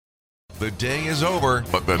The day is over,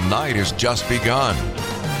 but the night has just begun.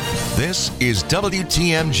 This is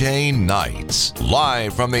WTMJ Nights,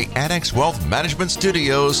 live from the Annex Wealth Management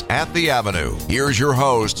Studios at The Avenue. Here's your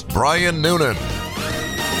host, Brian Noonan.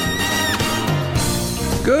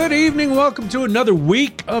 Good evening. Welcome to another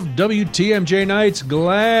week of WTMJ Nights.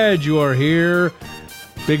 Glad you are here.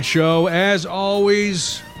 Big show. As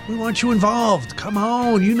always, we want you involved. Come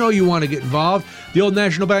on. You know you want to get involved. The Old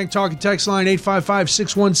National Bank talk and text line,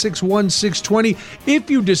 855-616-1620. If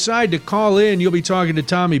you decide to call in, you'll be talking to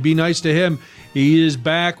Tommy. Be nice to him. He is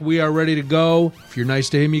back. We are ready to go. If you're nice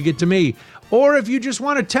to him, you get to me. Or if you just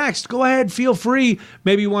want to text, go ahead, feel free.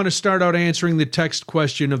 Maybe you want to start out answering the text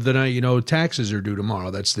question of the night. You know, taxes are due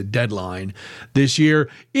tomorrow. That's the deadline this year.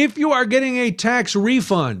 If you are getting a tax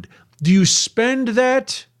refund, do you spend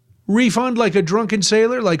that refund like a drunken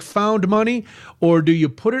sailor, like found money? Or do you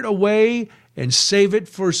put it away and save it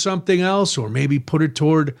for something else? Or maybe put it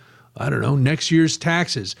toward, I don't know, next year's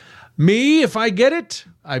taxes? Me, if I get it,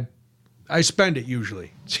 I spend it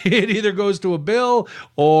usually. It either goes to a bill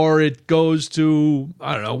or it goes to,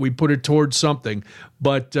 I don't know, we put it towards something.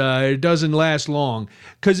 But it doesn't last long.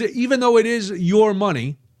 Because even though it is your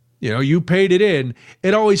money, you know, you paid it in,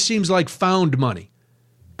 it always seems like found money.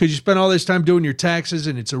 Because you spend all this time doing your taxes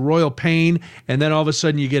and it's a royal pain. And then all of a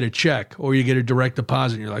sudden you get a check or you get a direct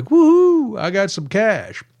deposit and you're like, woohoo, I got some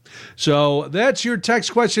cash. So that's your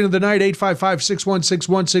text question of the night,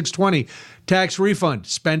 855-616-1620. Tax refund.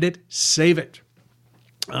 Spend it, save it.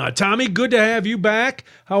 Tommy, good to have you back.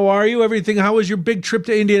 How are you? Everything? How was your big trip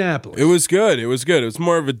to Indianapolis? It was good. It was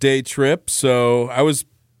more of a day trip, so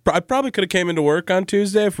I probably could have came into work on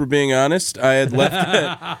Tuesday, if we're being honest. I had left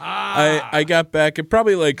I got back at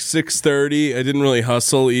probably like 6:30. I didn't really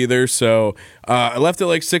hustle either, so I left at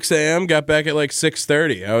like 6 a.m., got back at like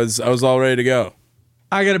 6:30. I was all ready to go.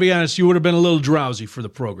 I got to be honest, you would have been a little drowsy for the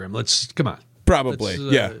program. Come on. Probably,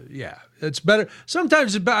 yeah. Yeah, it's better.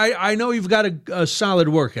 Sometimes I know you've got a solid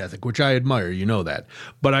work ethic, which I admire. You know that.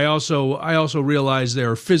 But I also realize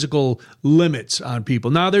there are physical limits on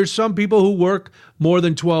people. Now, there's some people who work more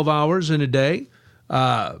than 12 hours in a day.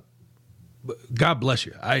 God bless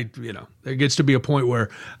you. There gets to be a point where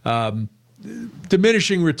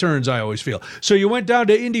diminishing returns, I always feel. So you went down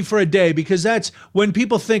to Indy for a day because that's when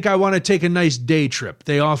people think I want to take a nice day trip.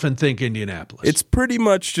 They often think Indianapolis. It's pretty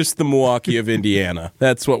much just the Milwaukee of Indiana.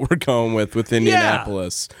 That's what we're going with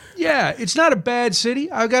Indianapolis. Yeah, it's not a bad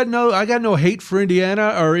city. I got no hate for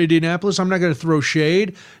Indiana or Indianapolis. I'm not going to throw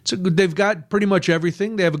shade. They've got pretty much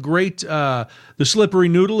everything. They have a great. The Slippery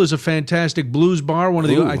Noodle is a fantastic blues bar.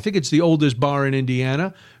 I think it's the oldest bar in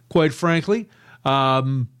Indiana, quite frankly.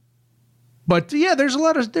 But yeah, there's a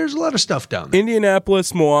lot of stuff down there.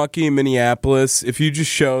 Indianapolis, Milwaukee, Minneapolis. If you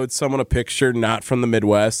just showed someone a picture not from the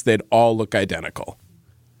Midwest, they'd all look identical.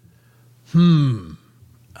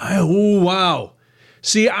 Wow.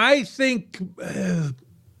 See, I think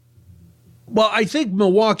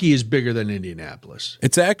Milwaukee is bigger than Indianapolis.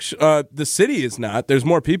 It's actually the city is not. There's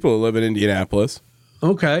more people who live in Indianapolis.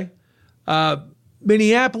 Okay.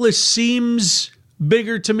 Minneapolis seems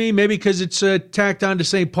bigger to me, maybe because it's tacked on to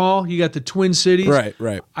St. Paul. You got the Twin Cities.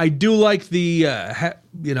 Right. I do like the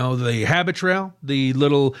the habit trail, the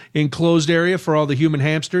little enclosed area for all the human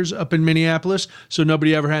hamsters up in Minneapolis, so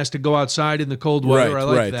nobody ever has to go outside in the cold weather. I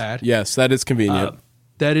like that. Yes, that is convenient.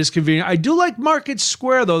 That is convenient. I do like Market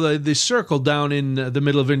Square, though, the circle down in the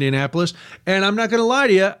middle of Indianapolis. And I'm not going to lie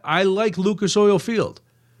to you, I like Lucas Oil Field.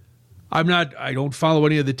 I don't follow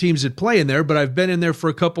any of the teams that play in there, but I've been in there for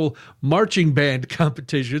a couple marching band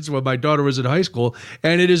competitions when my daughter was in high school,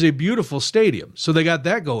 and it is a beautiful stadium. So they got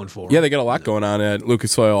that going for them. Yeah, they got a lot going on at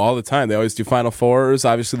Lucas Oil all the time. They always do Final Fours,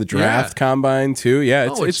 obviously the draft combine too.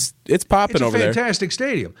 Yeah, it's popping over there. It's a fantastic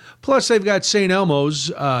stadium. Plus they've got St. Elmo's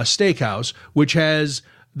Steakhouse, which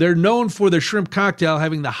they're known for their shrimp cocktail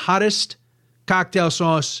having the hottest cocktail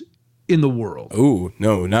sauce in the world. Ooh,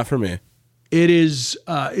 no, not for me. It is.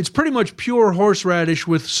 It's pretty much pure horseradish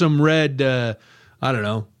with some red. I don't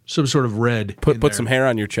know, some sort of red. Put some hair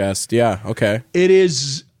on your chest. Yeah. Okay. It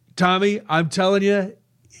is, Tommy. I'm telling you,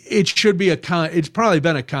 it should be It's probably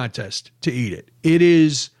been a contest to eat it. It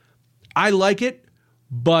is. I like it,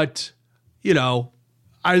 but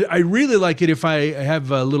I really like it if I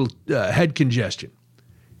have a little head congestion.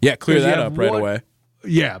 Yeah, clear that up right away.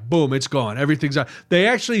 Yeah, boom, it's gone. Everything's out. They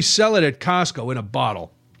actually sell it at Costco in a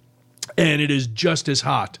bottle. And it is just as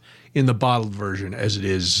hot in the bottled version as it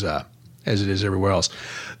is everywhere else.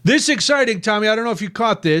 This exciting, Tommy. I don't know if you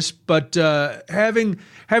caught this, but having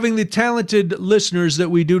the talented listeners that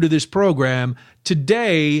we do to this program,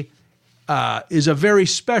 today is a very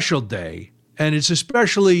special day, and it's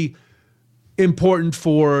especially important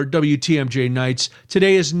for WTMJ Nights.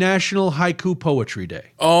 Today is National Haiku Poetry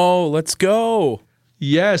Day. Oh, let's go.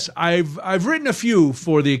 Yes, I've written a few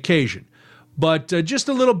for the occasion, but just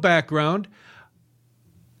a little background.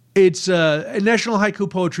 It's National Haiku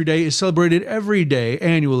Poetry Day is celebrated every day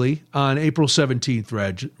annually on April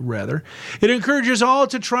 17th, rather. It encourages all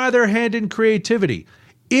to try their hand in creativity.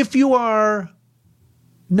 If you are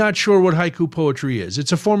not sure what haiku poetry is,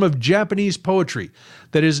 it's a form of Japanese poetry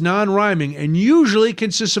that is non-rhyming and usually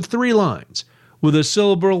consists of 3 lines with a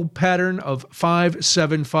syllable pattern of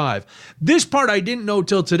 5-7-5. This part I didn't know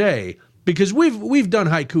till today, because we've done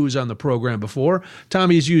haikus on the program before.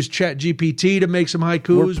 Tommy's used ChatGPT to make some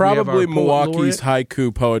haikus. We're probably Milwaukee's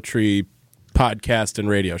haiku poetry podcast and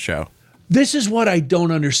radio show. This is what I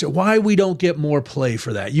don't understand. Why we don't get more play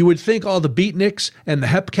for that. You would think all the beatniks and the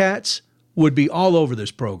hepcats would be all over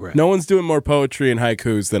this program. No one's doing more poetry and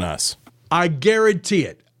haikus than us. I guarantee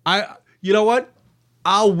it. You know what?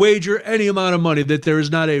 I'll wager any amount of money that there is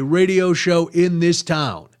not a radio show in this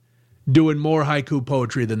town doing more haiku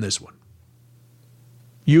poetry than this one.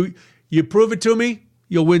 You prove it to me,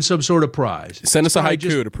 you'll win some sort of prize. Send us a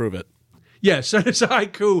haiku to prove it. Yeah, send us a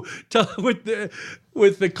haiku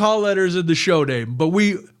with the call letters and the show name. But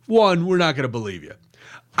we're not going to believe you.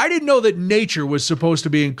 I didn't know that nature was supposed to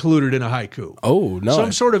be included in a haiku. Oh, no.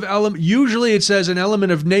 Some sort of element. Usually it says an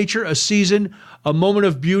element of nature, a season, a moment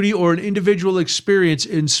of beauty, or an individual experience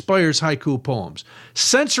inspires haiku poems.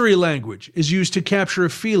 Sensory language is used to capture a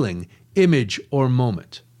feeling, image, or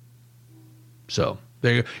moment. So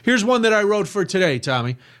there you go. Here's one that I wrote for today,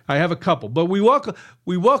 Tommy. I have a couple, but we welcome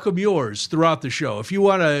yours throughout the show. If you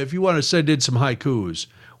wanna send in some haikus,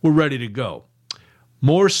 we're ready to go.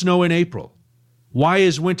 More snow in April. Why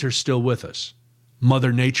is winter still with us?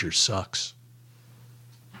 Mother Nature sucks.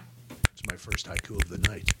 It's my first haiku of the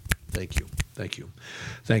night. Thank you. Thank you.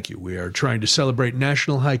 Thank you. We are trying to celebrate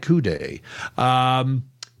National Haiku Day.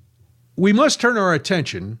 We must turn our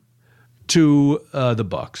attention to the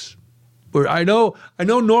Bucks. I know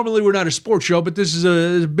normally we're not a sports show, but this is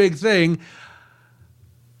a big thing.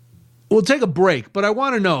 We'll take a break, but I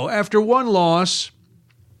want to know, after one loss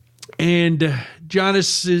and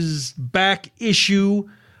Giannis's back issue,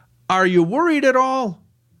 are you worried at all?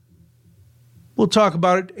 We'll talk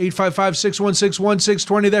about it.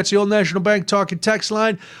 855-616-1620. That's the Old National Bank Talk and Text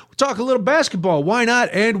line. We'll talk a little basketball. Why not?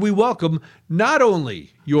 And we welcome not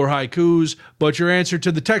only your haikus, but your answer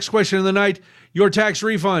to the text question of the night, your tax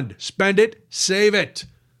refund. Spend it, save it.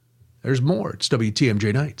 There's more. It's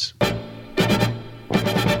WTMJ Nights.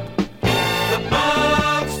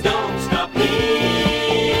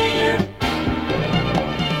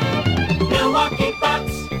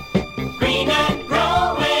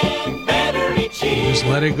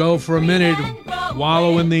 Let it go for a minute.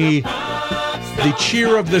 Wallow in the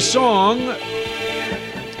cheer of the song,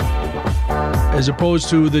 as opposed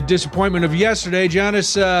to the disappointment of yesterday.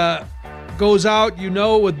 Giannis goes out,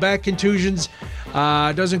 with back contusions.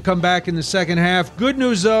 Doesn't come back in the second half. Good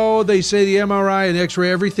news, though. They say the MRI and the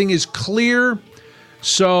X-ray, everything is clear. And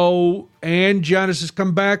Giannis has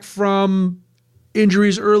come back from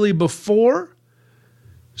injuries early before.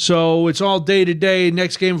 So it's all day to day.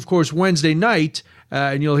 Next game, of course, Wednesday night.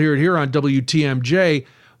 And you'll hear it here on WTMJ.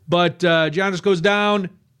 But Giannis goes down.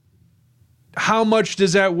 How much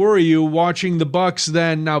does that worry you watching the Bucks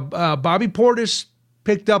then? Now, Bobby Portis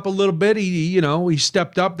picked up a little bit. He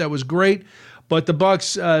stepped up. That was great. But the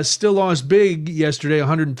Bucks still lost big yesterday,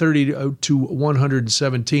 130 to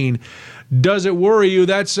 117. Does it worry you?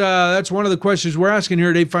 That's one of the questions we're asking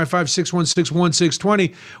here at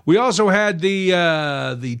 855-616-1620. We also had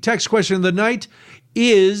the text question of the night.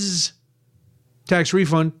 Is tax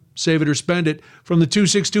refund, save it or spend it? From the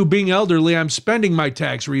 262, being elderly, I'm spending my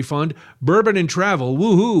tax refund. Bourbon and travel,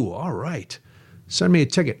 woohoo. All right. Send me a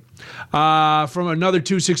ticket. From another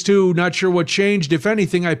 262, not sure what changed. If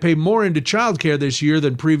anything, I pay more into childcare this year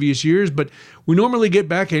than previous years, but we normally get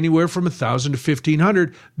back anywhere from $1,000 to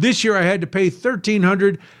 $1,500. This year I had to pay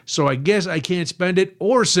 $1,300, so I guess I can't spend it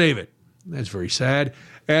or save it. That's very sad.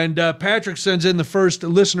 And Patrick sends in the first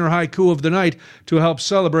listener haiku of the night to help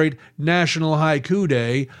celebrate National Haiku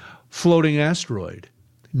Day. Floating asteroid.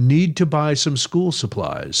 Need to buy some school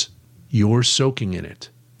supplies. You're soaking in it.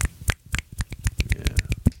 Yeah.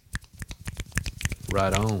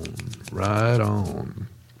 Right on. Right on.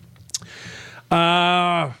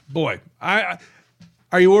 Boy.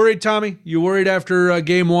 Are you worried, Tommy? You worried after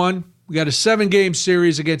game one? We got a 7-game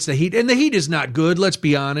series against the Heat. And the Heat is not good, let's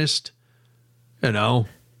be honest. I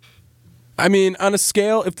mean, on a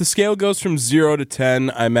scale, if the scale goes from 0 to 10,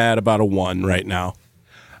 I'm at about a 1 right now.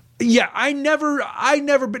 Yeah, I never,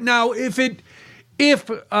 but now if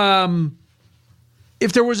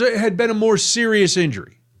if there had been a more serious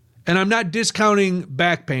injury, and I'm not discounting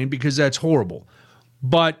back pain because that's horrible,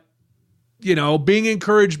 but, being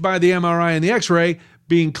encouraged by the MRI and the X-ray,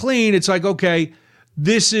 being clean, it's like, okay,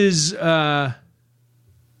 this is...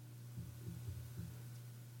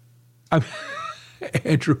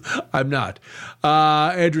 Andrew, I'm not.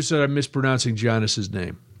 Andrew said I'm mispronouncing Giannis's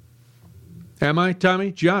name. Am I,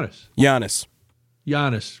 Tommy? Giannis.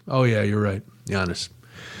 Giannis. Oh, yeah, you're right. Giannis.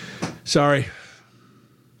 Sorry.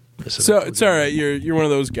 So it's all right. You're one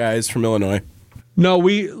of those guys from Illinois. No,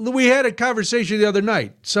 we had a conversation the other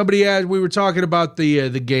night. Somebody asked, we were talking about the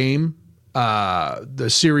game, the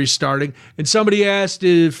series starting, and somebody asked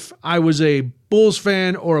if I was a Bulls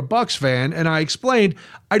fan or a Bucks fan, and I explained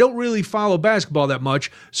I don't really follow basketball that much,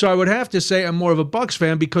 so I would have to say I'm more of a Bucks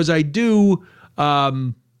fan because I do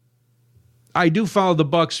follow the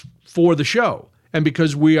Bucks for the show and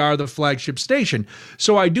because we are the flagship station.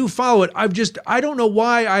 So I do follow it. I don't know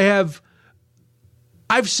why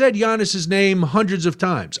I've said Giannis's name hundreds of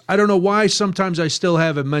times. I don't know why sometimes I still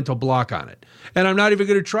have a mental block on it. And I'm not even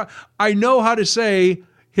going to try. I know how to say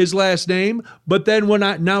his last name, but then when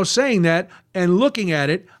I'm now saying that and looking at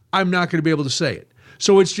it, I'm not going to be able to say it.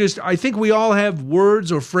 So it's just, I think we all have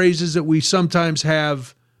words or phrases that we sometimes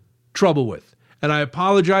have trouble with. And I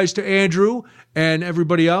apologize to Andrew and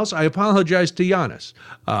everybody else. I apologize to Giannis,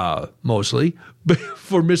 mostly,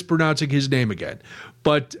 for mispronouncing his name again.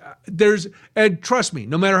 But and trust me,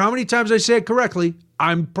 no matter how many times I say it correctly,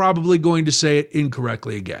 I'm probably going to say it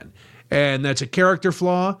incorrectly again. And that's a character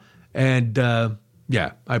flaw. And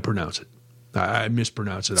yeah, I pronounce it. I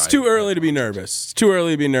mispronounce it. It's too early to be nervous. It's too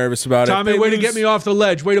early to be nervous about it. Tommy, way to get me off the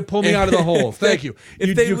ledge. Way to pull me out of the hole. Thank you.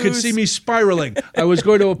 You could see me spiraling. I was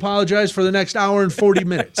going to apologize for the next hour and 40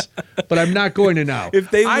 minutes, but I'm not going to now.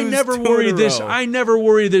 I never worry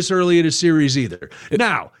this early in a series either.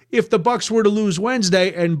 Now, if the Bucks were to lose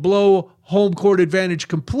Wednesday and blow home court advantage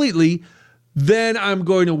completely, then I'm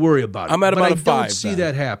going to worry about it. I'm at about a 5. I don't see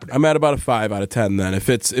that happening. I'm at about a 5 out of 10 then.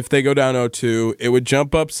 If they go down 0-2, it would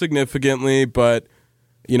jump up significantly, but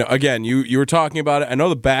again, you were talking about it. I know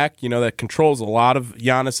the back, that controls a lot of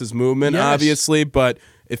Giannis's movement, yes, obviously, but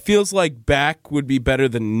it feels like back would be better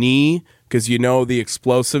than knee because the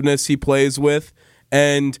explosiveness he plays with.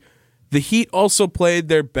 And the Heat also played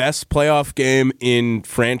their best playoff game in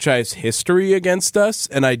franchise history against us,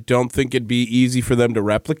 and I don't think it'd be easy for them to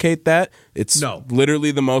replicate that. It's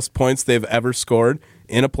literally the most points they've ever scored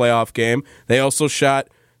in a playoff game. They also shot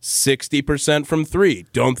 60% from 3.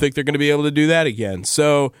 Don't think they're going to be able to do that again.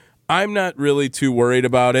 So I'm not really too worried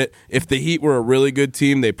about it. If the Heat were a really good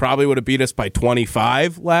team, they probably would have beat us by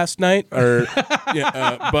 25 last night.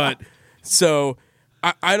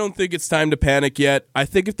 I don't think it's time to panic yet. I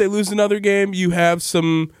think if they lose another game, you have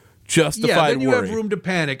some justified worry. Yeah, then you have room to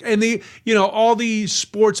panic. And all the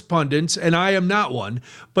sports pundits, and I am not one,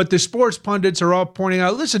 but the sports pundits are all pointing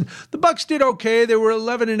out, listen, the Bucks did okay. They were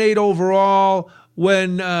 11-8 overall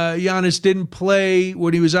when Giannis didn't play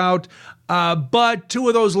when he was out. But 2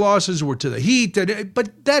 of those losses were to the Heat.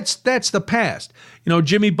 But that's the past.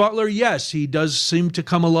 Jimmy Butler, yes, he does seem to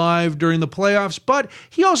come alive during the playoffs, but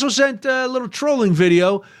he also sent a little trolling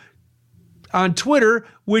video on Twitter,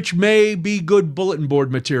 which may be good bulletin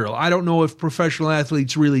board material. I don't know if professional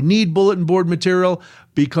athletes really need bulletin board material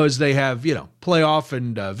because they have, playoff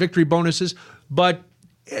and victory bonuses, but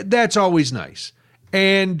that's always nice.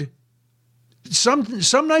 And some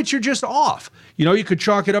nights you're just off. You could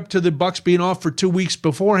chalk it up to the Bucks being off for 2 weeks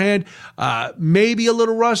beforehand. Maybe a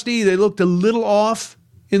little rusty. They looked a little off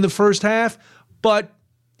in the first half, but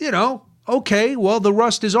okay, well, the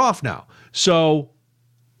rust is off now. So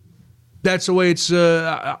that's the way it's.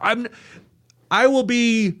 I'm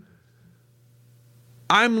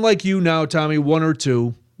like you now, Tommy. 1 or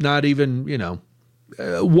 2, not even 1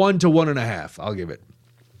 to 1.5. I'll give it.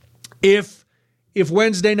 If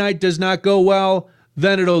Wednesday night does not go well,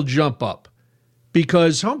 then it'll jump up.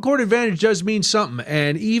 Because home court advantage does mean something.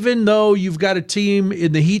 And even though you've got a team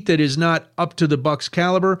in the Heat that is not up to the Bucks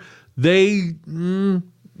caliber, a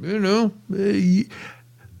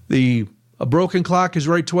broken clock is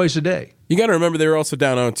right twice a day. You got to remember they were also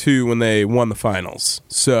down 0-2 when they won the finals.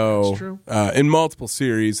 So that's true. In multiple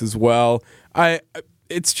series as well.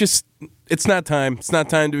 It's not time. It's not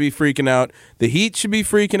time to be freaking out. The Heat should be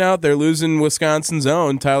freaking out. They're losing Wisconsin's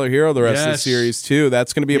own Tyler Hero the rest of the series, too.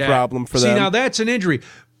 That's going to be a problem for them. See, now that's an injury,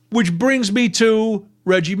 which brings me to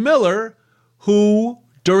Reggie Miller, who,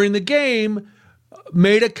 during the game,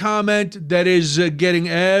 made a comment that is getting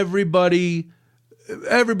everybody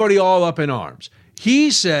all up in arms. He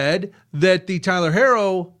said that the Tyler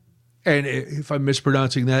Hero And if I'm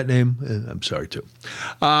mispronouncing that name, I'm sorry too.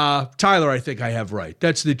 Tyler, I think I have right.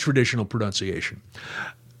 That's the traditional pronunciation.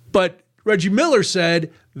 But Reggie Miller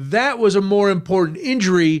said that was a more important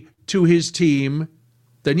injury to his team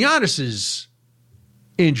than Giannis's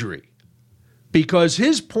injury. Because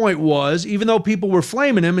his point was, even though people were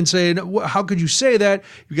flaming him and saying, how could you say that?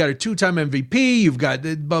 You've got a 2-time MVP, you've got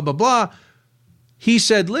blah, blah, blah. He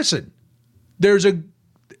said, listen,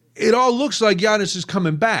 it all looks like Giannis is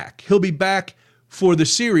coming back. He'll be back for the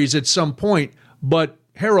series at some point, but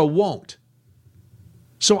Hero won't.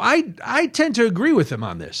 So I tend to agree with him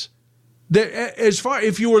on this.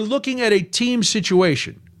 If you were looking at a team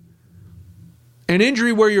situation, an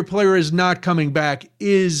injury where your player is not coming back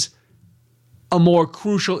is a more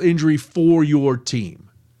crucial injury for your team.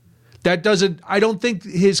 I don't think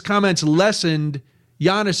his comments lessened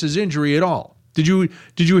Giannis's injury at all. Did you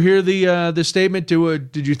hear the statement?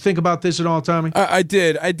 Did you think about this at all, Tommy? I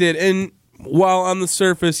did. And while on the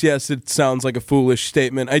surface, yes, it sounds like a foolish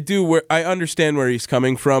statement, I understand where he's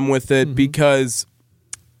coming from with it, because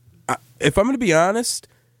if I'm going to be honest,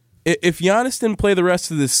 if Giannis didn't play the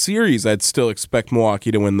rest of this series, I'd still expect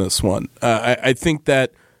Milwaukee to win this one. I think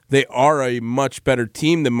that they are a much better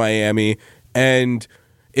team than Miami, and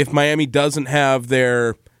if Miami doesn't have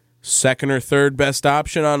their second or third best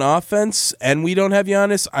option on offense and we don't have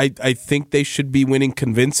Giannis, I think they should be winning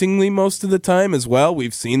convincingly most of the time as well.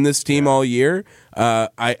 We've seen this team all year.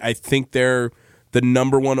 I think they're the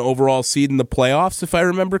number one overall seed in the playoffs, if I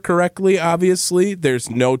remember correctly. Obviously, there's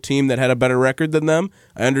no team that had a better record than them.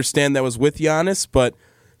 I understand that was with Giannis, but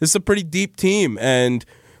this is a pretty deep team, and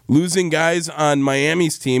losing guys on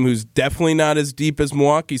Miami's team, who's definitely not as deep as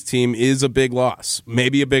Milwaukee's team, is a big loss,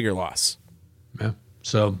 maybe a bigger loss. Yeah.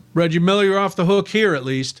 So, Reggie Miller, you're off the hook here at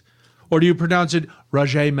least. Or do you pronounce it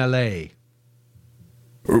Reggie Miller?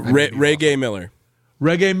 Reggae Miller.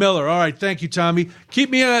 Reggae Miller. All right, thank you, Tommy. Keep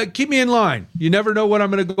me in line. You never know when I'm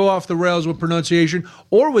going to go off the rails with pronunciation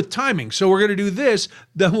or with timing. So we're going to do this,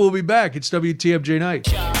 then we'll be back. It's WTMJ Night.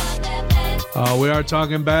 We are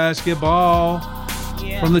talking basketball.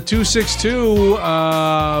 From the 262,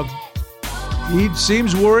 he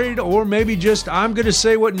seems worried, or maybe just I'm going to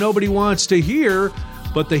say what nobody wants to hear,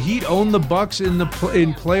 but the Heat own the Bucks in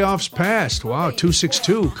playoffs past. Wow,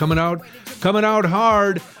 262 coming out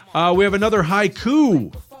hard. We have another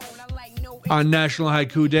haiku on National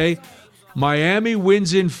Haiku Day. Miami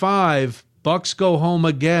wins in 5. Bucks go home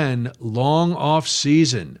again. Long off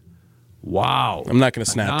season. Wow. I'm not going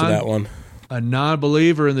to snap to that one. A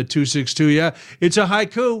non-believer in the 262. Yeah, it's a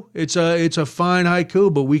haiku. It's a fine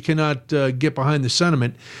haiku, but we cannot get behind the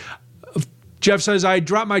sentiment. Jeff says, I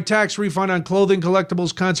dropped my tax refund on clothing,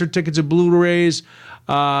 collectibles, concert tickets, and Blu-rays.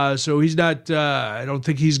 So he's not, I don't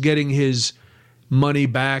think he's getting his money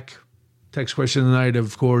back. Text question of the night,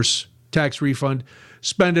 of course, tax refund.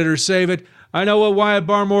 Spend it or save it. I know what Wyatt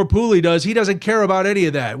Barmore Pooley does. He doesn't care about any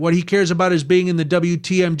of that. What he cares about is being in the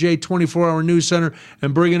WTMJ 24-hour news center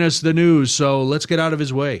and bringing us the news. So let's get out of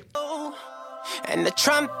his way. And the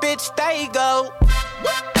trumpets, they go.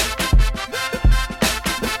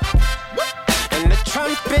 And the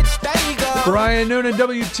trumpets, they go. Brian Noonan,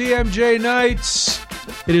 WTMJ Nights.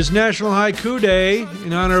 It is National Haiku Day.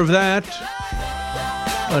 In honor of that,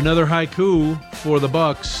 another haiku for the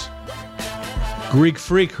Bucks. Greek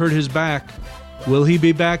Freak hurt his back. Will he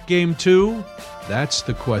be back game 2? That's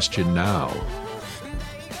the question now.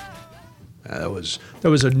 That was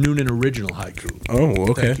a Noonan original haiku. Oh,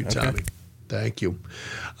 okay. Thank you, Tommy. Okay. Thank you.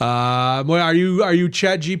 Are you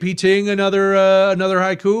chat GPTing another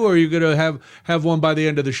haiku, or are you going to have one by the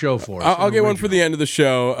end of the show for us? I'll get one for the end of the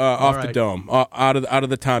show, off the dome, out of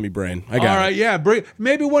the Tommy brain. I got it. All right, yeah.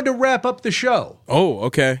 Maybe one to wrap up the show. Oh,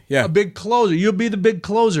 okay, yeah. A big closer. You'll be the big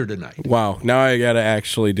closer tonight. Wow. Now I got to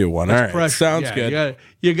actually do one. That's all right, pressure. Sounds good.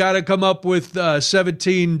 You got to come up with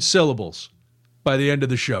 17 syllables by the end of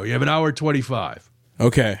the show. You have an hour 25.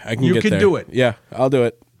 Okay, I can. You can do it. Yeah, I'll do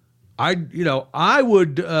it. I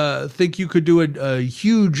would think you could do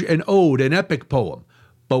an ode, an epic poem,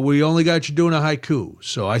 but we only got you doing a haiku,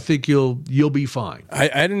 so I think you'll be fine. I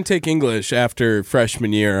didn't take English after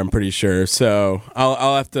freshman year, I'm pretty sure, so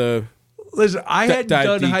I'll have to. Listen, I hadn't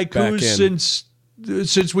done haikus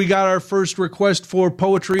since we got our first request for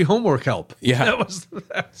poetry homework help. Yeah, that was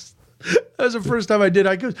the first time I did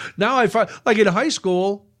haikus. Now I find, like in high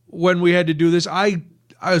school when we had to do this, I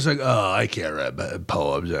was like, oh, I can't write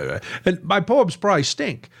poems, and my poems probably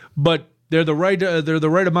stink, but they're the right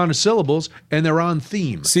amount of syllables and they're on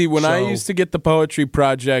theme. See, when I used to get the poetry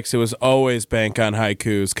projects, it was always bank on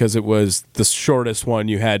haikus because it was the shortest one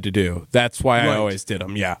you had to do. That's why I always did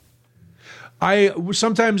them. Yeah, I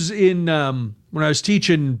sometimes when I was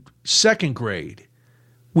teaching second grade,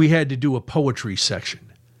 we had to do a poetry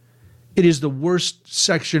section. It is the worst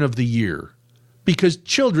section of the year because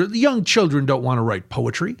young children don't want to write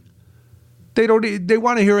poetry. They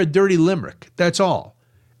want to hear a dirty limerick. That's all.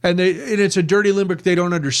 And it's a dirty limerick they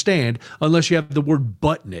don't understand unless you have the word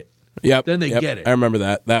 "but" in it. Yep. Then they get it. I remember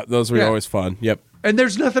that. Those were always fun. Yep. And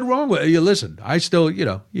there's nothing wrong with it. You listen, I still,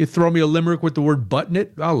 you throw me a limerick with the word "but" in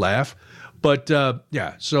it, I'll laugh. But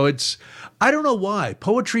so I don't know why.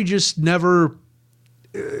 Poetry just never,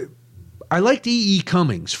 I liked E.E.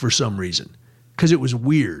 Cummings for some reason because it was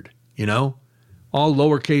weird, all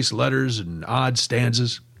lowercase letters and odd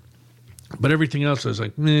stanzas. But everything else I was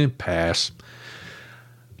like, pass.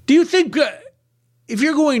 Do you think, if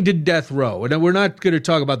you're going to death row, and we're not going to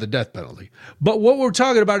talk about the death penalty, but what we're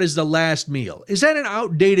talking about is the last meal. Is that an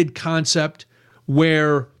outdated concept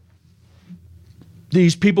where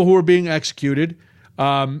these people who are being executed,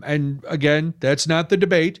 and again, that's not the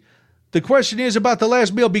debate. The question is about the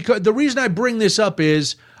last meal, because the reason I bring this up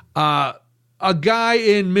is a guy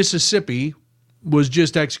in Mississippi was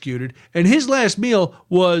just executed, and his last meal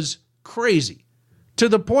was crazy to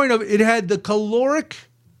the point of it had the caloric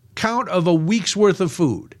count of a week's worth of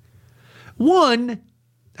food. One,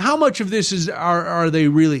 how much of this are they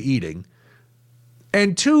really eating?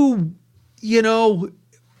 And two, it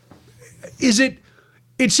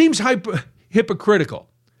seems hypocritical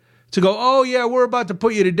to go, oh yeah, we're about to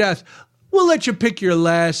put you to death. We'll let you pick your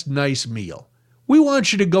last nice meal. We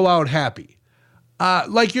want you to go out happy.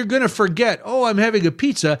 Like you're going to forget, oh, I'm having a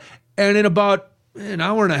pizza, and in about an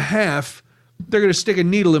hour and a half, they're going to stick a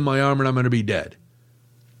needle in my arm and I'm going to be dead.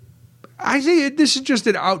 I think this is just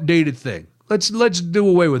an outdated thing. Let's do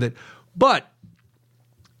away with it. But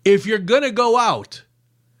if you're going to go out,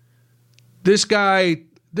 this guy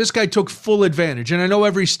took full advantage. And I know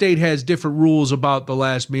every state has different rules about the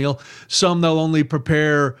last meal. Some they'll only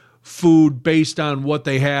prepare food based on what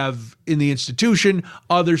they have in the institution.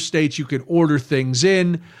 Other states you can order things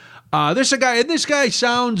in. This guy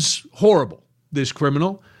sounds horrible, this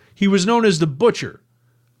criminal. He was known as the Butcher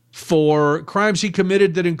for crimes he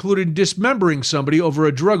committed that included dismembering somebody over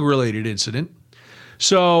a drug-related incident.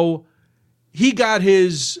 So he got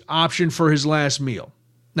his option for his last meal.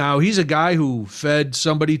 Now, he's a guy who fed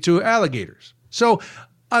somebody to alligators. So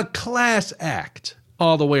a class act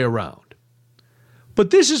all the way around.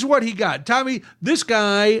 But this is what he got. Tommy, this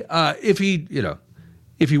guy, if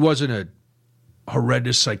he wasn't a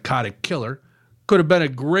horrendous psychotic killer, could have been a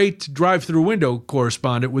great drive-through window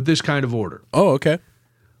correspondent with this kind of order. Oh, okay.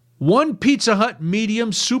 1 Pizza Hut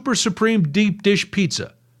medium super supreme deep dish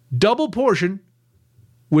pizza, double portion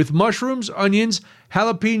with mushrooms, onions,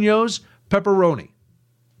 jalapenos, pepperoni.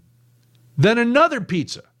 Then another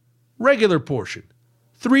pizza, regular portion,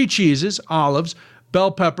 3 cheeses, olives,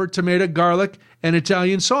 bell pepper, tomato, garlic, and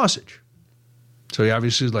Italian sausage. So he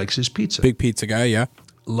obviously likes his pizza. Big pizza guy, yeah.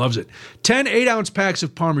 Loves it. 10 8-ounce packs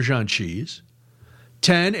of Parmesan cheese,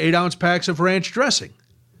 10 8-ounce packs of ranch dressing.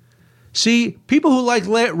 See, people who like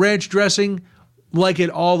ranch dressing like it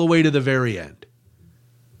all the way to the very end.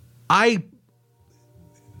 I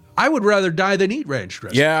would rather die than eat ranch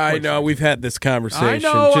dressing. Yeah, I know. We've had this conversation. I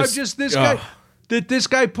know. Guy that this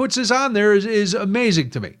guy puts this on there is amazing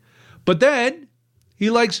to me. But then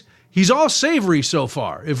he's all savory so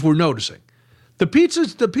far, if we're noticing. The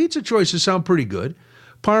pizza choices sound pretty good.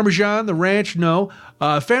 Parmesan, the ranch, no.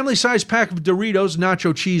 Family-sized pack of Doritos,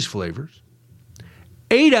 nacho cheese flavors.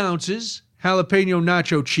 8 ounces jalapeno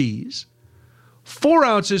nacho cheese, 4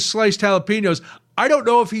 ounces sliced jalapenos. I don't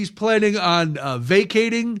know if he's planning on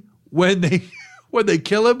vacating when they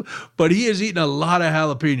kill him, but he is eating a lot of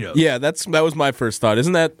jalapenos. Yeah, that was my first thought.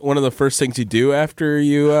 Isn't that one of the first things you do after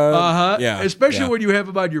you? Yeah, especially when you have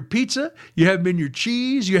them on your pizza, you have them in your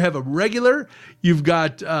cheese, you have a regular. You've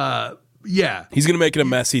got He's gonna make it a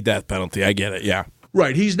messy death penalty. I get it. Yeah.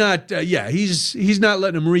 Right, he's not. He's not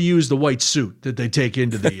letting them reuse the white suit that they take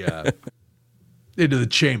into the into the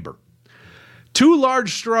chamber. 2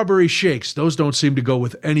 large strawberry shakes; those don't seem to go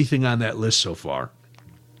with anything on that list so far.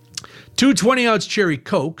 2 20-ounce cherry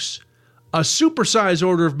Cokes, a supersize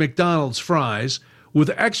order of McDonald's fries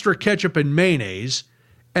with extra ketchup and mayonnaise,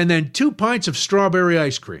 and then 2 pints of strawberry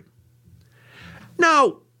ice cream.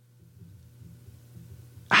 Now,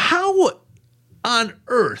 how on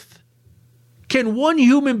earth can one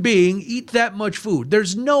human being eat that much food?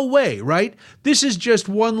 There's no way, right? This is just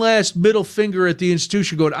one last middle finger at the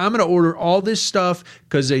institution going, I'm going to order all this stuff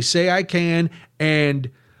because they say I can, and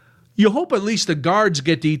you hope at least the guards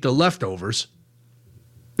get to eat the leftovers,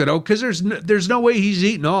 because there's no way he's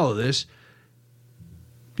eating all of this.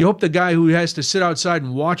 You hope the guy who has to sit outside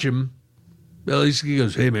and watch him At least he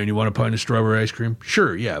goes, hey, man, you want a pint of strawberry ice cream?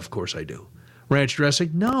 Sure, yeah, of course I do. Ranch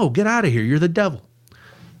dressing? No, get out of here. You're the devil.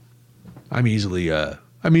 I'm easily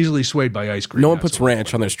swayed by ice cream. No one puts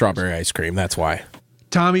ranch on their strawberry ice cream. That's why.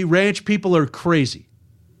 Tommy, ranch people are crazy.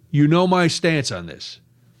 You know my stance on this.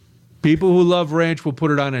 People who love ranch will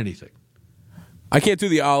put it on anything. I can't do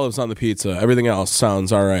the olives on the pizza. Everything else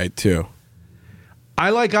sounds all right, too. I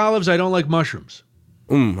like olives. I don't like mushrooms.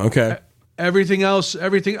 Okay. Everything else.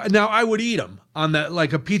 Now, I would eat them on that,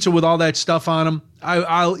 like a pizza with all that stuff on them.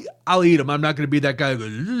 I'll eat them. I'm not going to be that guy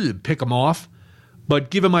who goes, pick them off. But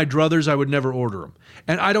given my druthers, I would never order them.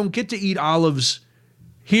 And I don't get to eat olives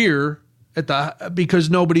here because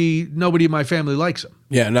nobody in my family likes them.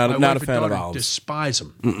 Yeah, not a fan of olives. Despise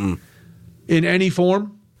them. In any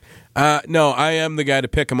form. No, I am the guy to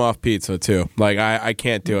pick them off pizza too. Like I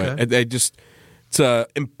can't do it. It's a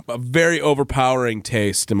very overpowering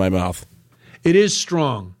taste in my mouth. It is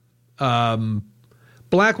strong.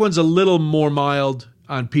 Black one's a little more mild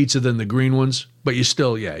on pizza than the green ones, but you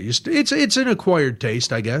still, it's an acquired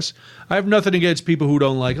taste, I guess. I have nothing against people who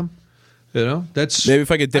don't like them. You know, that's maybe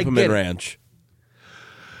if I could dip them in ranch.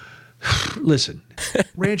 Listen,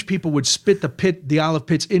 ranch people would spit the olive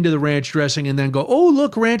pits into the ranch dressing and then go, oh,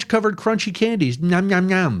 look, ranch covered crunchy candies. Nom, nom,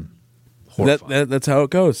 nom. That's how it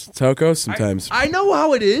goes. That's how it goes sometimes. I know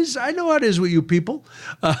how it is. I know how it is with you people.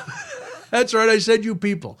 That's right. I said you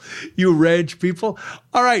people. You ranch people.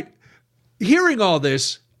 All right. Hearing all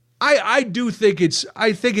this, I think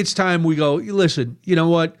it's time we go, listen, you know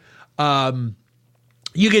what?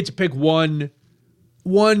 You get to pick one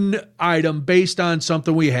item based on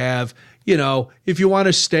something we have. You know, if you want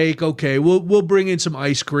a steak, okay, we'll bring in some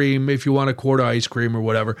ice cream if you want a quart of ice cream or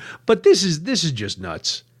whatever. But this is just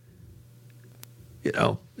nuts. You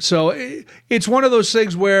know, so it's one of those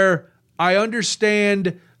things where I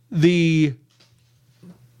understand the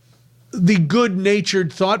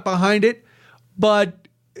good-natured thought behind it, but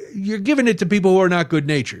you're giving it to people who are not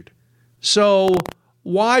good-natured. So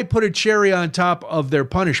why put a cherry on top of their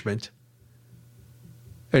punishment?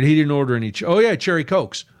 And he didn't order any. Cherry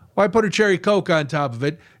Cokes. Why put a cherry Coke on top of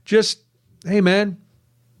it? Just, hey, man,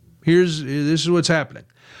 this is what's happening.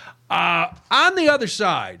 On the other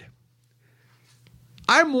side,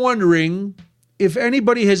 I'm wondering if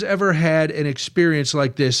anybody has ever had an experience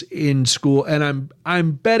like this in school, and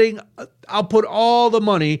I'm betting I'll put all the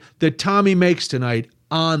money that Tommy makes tonight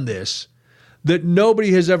on this, that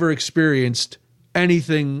nobody has ever experienced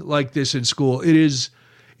anything like this in school. It is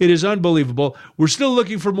unbelievable. We're still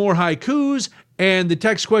looking for more haikus, and the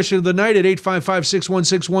text question of the night at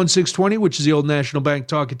 855-616-1620, which is the old National Bank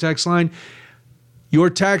Talk and Text line. Your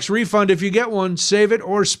tax refund, if you get one, save it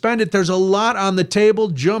or spend it. There's a lot on the table.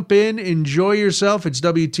 Jump in, enjoy yourself. It's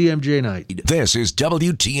WTMJ Night. This is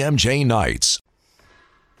WTMJ Nights.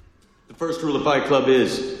 The first rule of Fight Club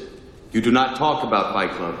is you do not talk about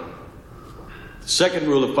Fight Club. The second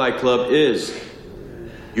rule of Fight Club is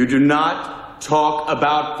you do not talk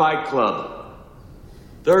about Fight Club.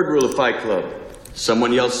 Third rule of Fight Club,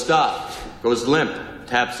 someone yells stop, goes limp,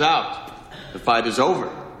 taps out. The fight is over.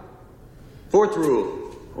 Fourth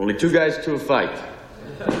rule, only two guys to a fight.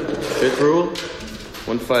 Fifth rule,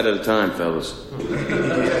 one fight at a time, fellas.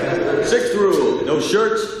 Sixth rule, no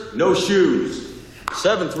shirts, no shoes.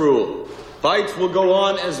 Seventh rule, fights will go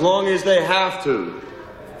on as long as they have to.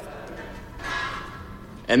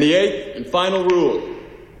 And the eighth and final rule,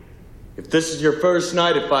 if this is your first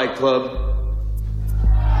night at Fight Club,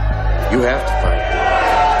 you have to fight.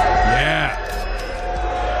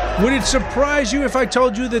 Would it surprise you if I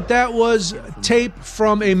told you that was tape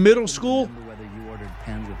from a middle school?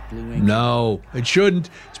 No, it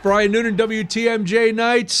shouldn't. It's Brian Noonan, WTMJ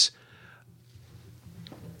Nights.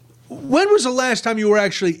 When was the last time you were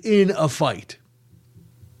actually in a fight?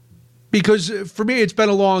 Because for me, it's been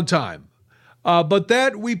a long time.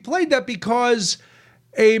 But we played that because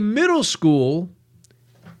a middle school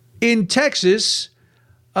in Texas,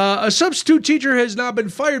 a substitute teacher has now been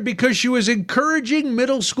fired because she was encouraging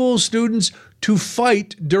middle school students to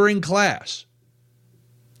fight during class.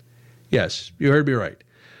 Yes, you heard me right.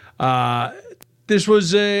 This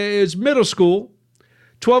was it's middle school,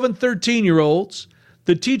 12 and 13-year-olds.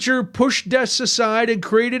 The teacher pushed desks aside and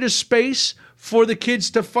created a space for the kids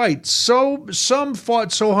to fight. So some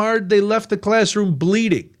fought so hard they left the classroom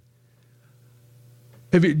bleeding.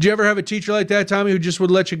 Did you ever have a teacher like that, Tommy, who just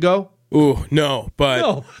would let you go? Ooh, no, but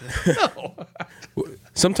No.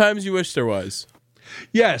 sometimes you wish there was.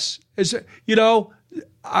 Yes.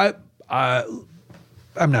 I'm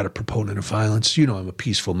not a proponent of violence. You know I'm a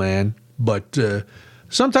peaceful man. But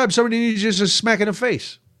sometimes somebody needs just a smack in the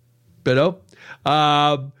face. You know?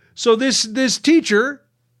 So this teacher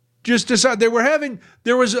just decided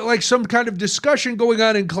there was like some kind of discussion going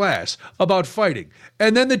on in class about fighting.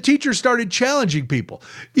 And then the teacher started challenging people,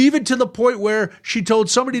 even to the point where she told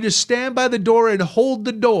somebody to stand by the door and hold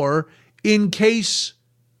the door in case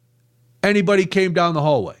anybody came down the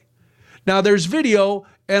hallway. Now there's video,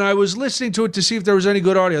 and I was listening to it to see if there was any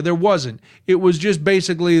good audio. There wasn't. It was just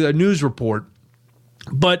basically a news report.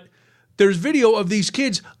 But there's video of these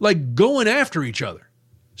kids like going after each other.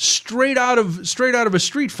 Straight out of a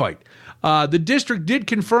street fight. The district did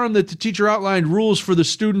confirm that the teacher outlined rules for the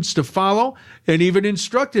students to follow and even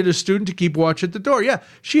instructed a student to keep watch at the door. Yeah,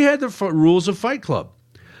 she had the rules of Fight Club.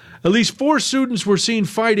 At least 4 students were seen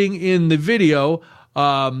fighting in the video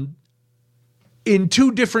in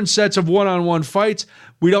 2 different sets of one-on-one fights.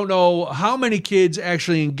 We don't know how many kids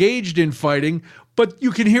actually engaged in fighting, but you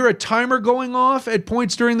can hear a timer going off at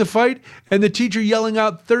points during the fight and the teacher yelling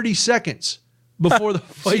out 30 seconds. Before the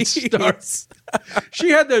fight starts. She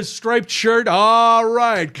had the striped shirt. All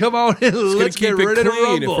right, come on in. Let's get ready to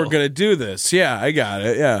rumble. If we're going to do this. Yeah, I got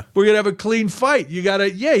it. Yeah. We're going to have a clean fight. You got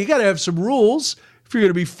to have some rules. If you're going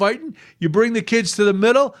to be fighting, you bring the kids to the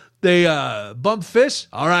middle. They bump fists.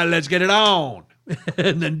 All right, let's get it on.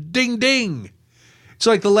 And then ding, ding. It's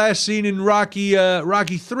like the last scene in Rocky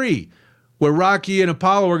 3, where Rocky and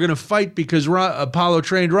Apollo are going to fight because Apollo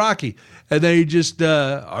trained Rocky. And then he just,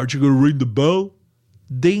 aren't you going to ring the bell?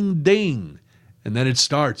 Ding, ding. And then it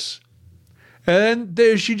starts. And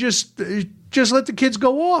then she just let the kids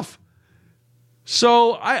go off.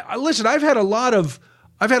 So I listen, I've had a lot of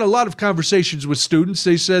conversations with students.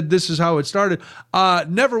 They said this is how it started.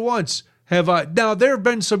 Never once have I. Now, there have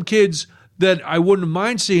been some kids that I wouldn't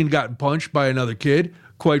mind seeing gotten punched by another kid,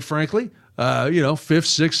 quite frankly. 5th,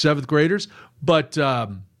 6th, 7th graders. But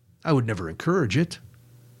I would never encourage it.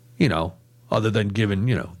 Other than giving,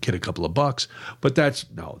 kid a couple of bucks. But that's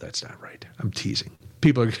not right. I'm teasing.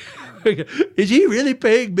 People are, is he really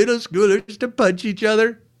paying middle schoolers to punch each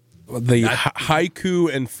other? The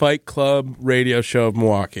Haiku and Fight Club radio show of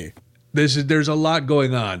Milwaukee. There's a lot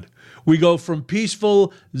going on. We go from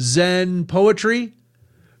peaceful Zen poetry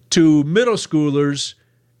to middle schoolers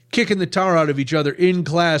kicking the tar out of each other in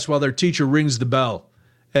class while their teacher rings the bell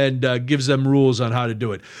and gives them rules on how to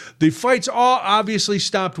do it. The fights all obviously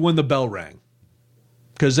stopped when the bell rang,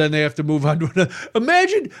 because then they have to move on to another.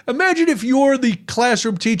 Imagine if you're the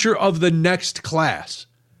classroom teacher of the next class.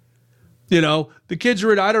 The kids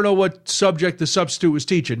are in, I don't know what subject the substitute was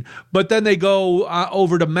teaching, but then they go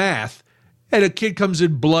over to math, and a kid comes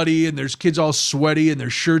in bloody, and there's kids all sweaty, and their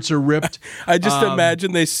shirts are ripped. I just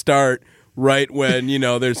imagine they start right when,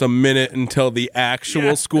 there's a minute until the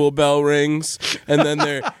actual school bell rings, and then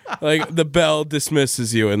they're like, the bell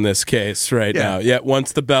dismisses you in this case right now. Yet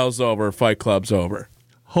once the bell's over, Fight Club's over.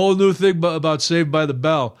 Whole new thing about Saved by the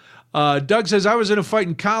Bell. Doug says, I was in a fight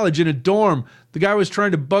in college in a dorm. The guy was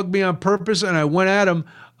trying to bug me on purpose, and I went at him,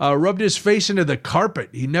 rubbed his face into the carpet.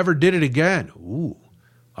 He never did it again. Ooh.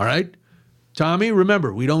 All right. Tommy,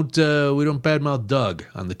 remember, we don't badmouth Doug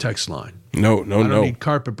on the text line. No. I don't need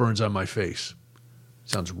carpet burns on my face.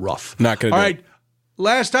 Sounds rough. Not going to do All right.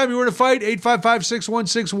 Last time you were in a fight,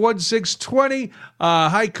 855-616-1620.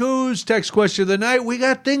 Haikus, text question of the night. We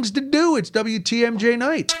got things to do. It's WTMJ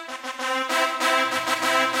night.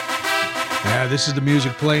 Yeah, this is the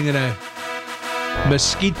music playing in a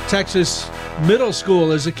Mesquite, Texas middle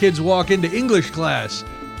school as the kids walk into English class.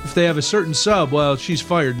 If they have a certain sub, well, she's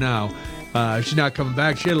fired now. She's not coming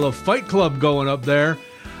back. She had a little Fight Club going up there.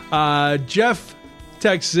 Jeff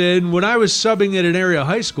texts in, when I was subbing at an area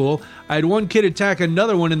high school, I had one kid attack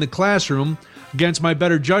another one in the classroom. Against my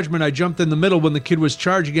better judgment, I jumped in the middle when the kid was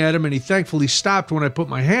charging at him, and he thankfully stopped when I put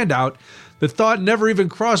my hand out. The thought never even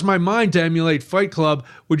crossed my mind to emulate Fight Club,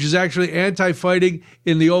 which is actually anti-fighting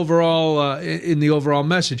in the overall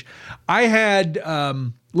message. I had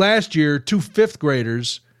last year 2 5th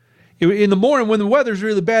graders. In the morning, when the weather's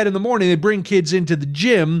really bad in the morning, they bring kids into the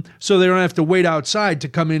gym so they don't have to wait outside to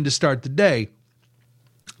come in to start the day.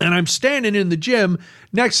 And I'm standing in the gym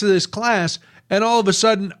next to this class, and all of a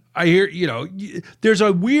sudden I hear, there's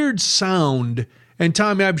a weird sound. And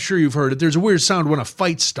Tommy, I'm sure you've heard it. There's a weird sound when a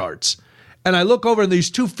fight starts. And I look over and these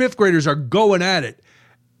 2 5th graders are going at it.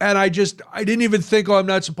 And I didn't even think, I'm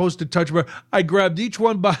not supposed to touch them. I grabbed each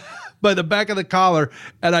one by the back of the collar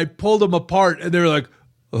and I pulled them apart. And they were like,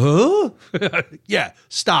 huh? Yeah,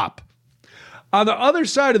 stop. On the other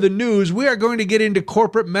side of the news, we are going to get into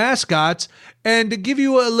corporate mascots and to give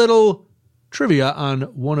you a little trivia on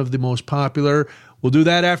one of the most popular. We'll do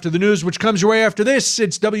that after the news, which comes your way after this.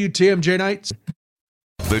 It's WTMJ Nights.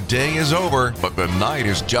 The day is over, but the night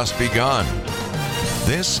has just begun.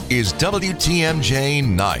 This is WTMJ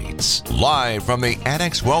Nights, live from the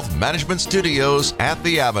Annex Wealth Management Studios at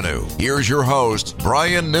the Avenue. Here's your host,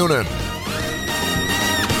 Brian Noonan.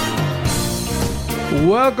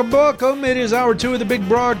 Welcome. It is hour 2 of the big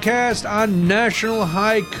broadcast on National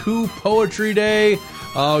Haiku Poetry Day.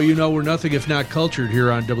 Oh, you know we're nothing if not cultured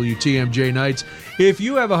here on WTMJ Nights. If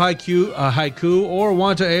you have a haiku, or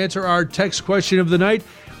want to answer our text question of the night,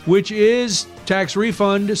 which is tax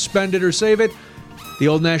refund, spend it or save it, the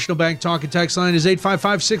Old National Bank talk and text line is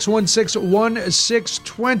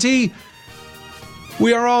 855-616-1620.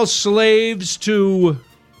 We are all slaves to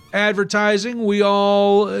advertising. We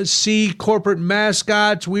all see corporate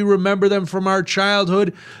mascots. We remember them from our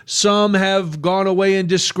childhood. Some have gone away in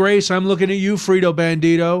disgrace. I'm looking at you, Frito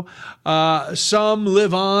Bandito. Some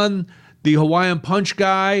live on. The Hawaiian Punch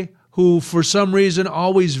guy, who for some reason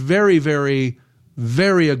always very, very,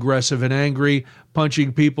 very aggressive and angry,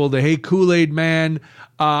 punching people. The Hey Kool-Aid Man.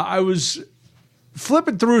 I was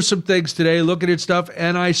flipping through some things today, looking at stuff,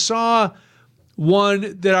 and I saw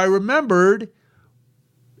one that I remembered,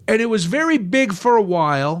 and it was very big for a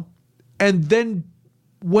while and then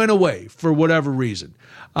went away for whatever reason.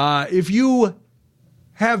 If you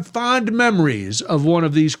have fond memories of one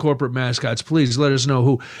of these corporate mascots, please let us know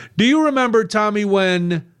who. Do you remember, Tommy,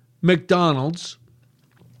 when McDonald's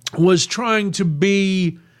was trying to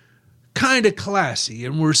be kind of classy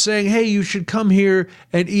and we're saying, hey, you should come here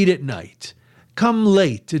and eat at night. Come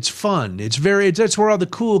late. It's fun. That's where all the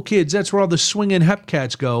cool kids, that's where all the swinging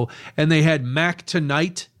hepcats go. And they had Mac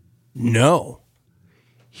Tonight. No.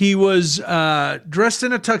 He was dressed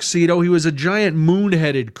in a tuxedo. He was a giant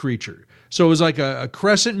moon-headed creature. So it was like a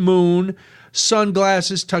crescent moon,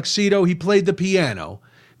 sunglasses, tuxedo. He played the piano.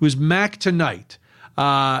 It was Mac Tonight.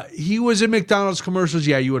 He was in McDonald's commercials.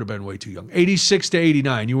 Yeah, you would have been way too young. 86 to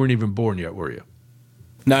 89. You weren't even born yet, were you?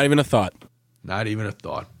 Not even a thought. Not even a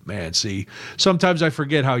thought. Man, see, sometimes I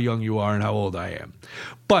forget how young you are and how old I am.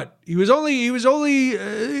 But he was only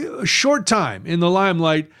a short time in the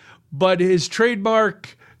limelight, but his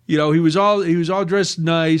trademark, he was all dressed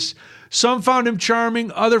nice. Some found him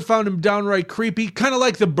charming, others found him downright creepy, kind of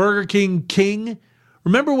like the Burger King King.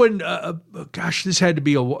 Remember when, this had to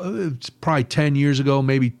be it's probably 10 years ago,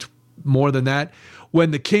 maybe more than that,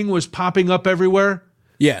 when the King was popping up everywhere?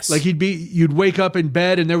 Yes. Like you'd wake up in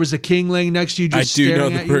bed and there was a King laying next to you just staring at you. I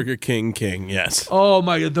do know the Burger King King, yes. Oh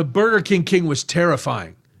my God, the Burger King King was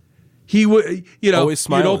terrifying. He would, always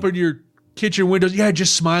smiling. You'd open your kitchen windows,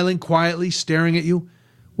 just smiling quietly, staring at you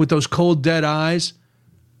with those cold, dead eyes.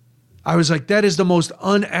 I was like, that is the most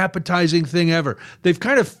unappetizing thing ever. They've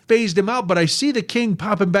kind of phased him out, but I see the King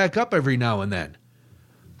popping back up every now and then.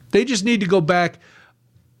 They just need to go back.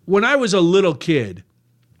 When I was a little kid,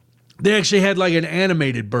 they actually had like an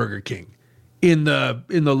animated Burger King in the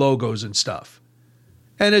logos and stuff.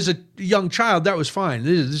 And as a young child, that was fine.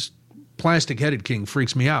 This plastic-headed King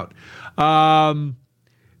freaks me out.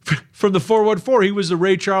 From the 414, he was the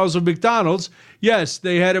Ray Charles of McDonald's. Yes,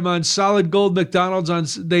 they had him on Solid Gold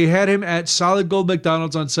McDonald's they had him at Solid Gold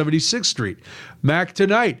McDonald's on 76th Street. Mac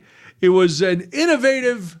Tonight. It was an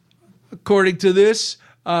innovative, according to this,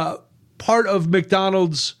 part of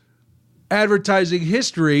McDonald's advertising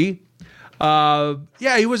history. He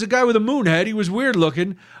was a guy with a moon head. He was weird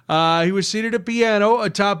looking. He was seated at a piano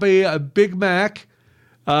atop a Big Mac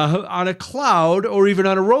on a cloud or even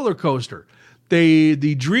on a roller coaster.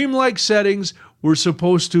 The dreamlike settings were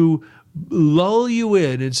supposed to lull you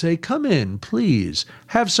in and say, come in, please,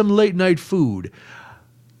 have some late night food.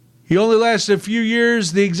 He only lasted a few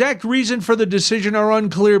years. The exact reason for the decision are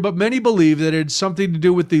unclear, but many believe that it had something to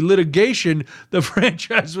do with the litigation the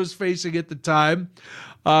franchise was facing at the time.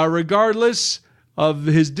 Regardless of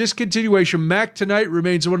his discontinuation, Mac Tonight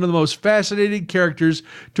remains one of the most fascinating characters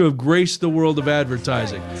to have graced the world of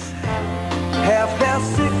advertising.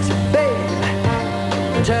 6:30, babe.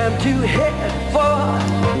 Time to head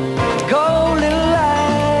for golden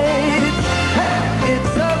lights.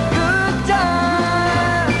 It's a good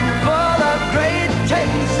time for a great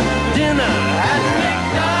taste dinner at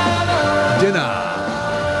McDonald's. Dinner.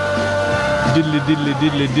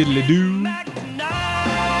 Diddly doo.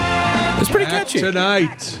 It's pretty catchy.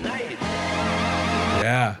 Tonight.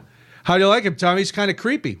 Yeah. How do you like him, Tommy? He's kind of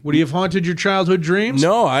creepy. Would he have haunted your childhood dreams?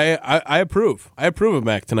 No, I approve. I approve of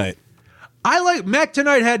Mac Tonight. I like Mac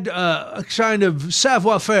Tonight had a kind of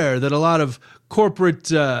savoir-faire that a lot of corporate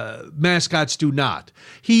mascots do not.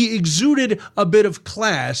 He exuded a bit of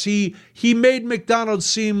class. He made McDonald's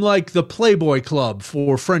seem like the Playboy Club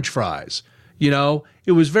for French fries.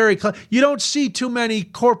 It was very you don't see too many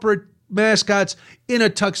corporate mascots in a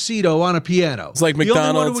tuxedo on a piano. It's like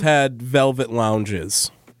McDonald's had velvet lounges.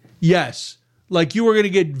 Yes. like you were going to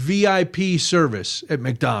get VIP service at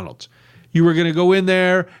McDonald's. You were going to go in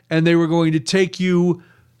there and they were going to take you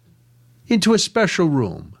into a special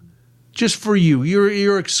room just for you.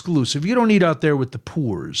 You're exclusive. You don't eat out there with the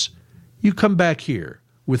poors. You come back here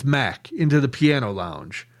with Mac into the piano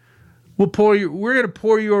lounge. We're going to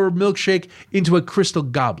pour your milkshake into a crystal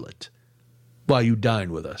goblet while you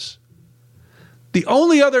dine with us.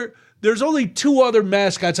 There's only two other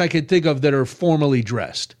mascots I can think of that are formally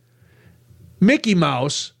dressed. Mickey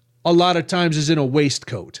Mouse, a lot of times, is in a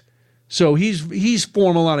waistcoat. So he's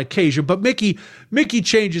formal on occasion, but Mickey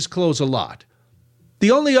changes clothes a lot.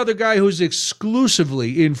 The only other guy who's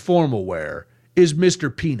exclusively in formal wear is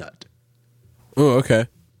Mr. Peanut. Oh, okay.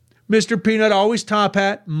 Mr. Peanut, always top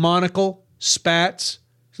hat, monocle, spats,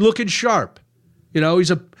 looking sharp. You know,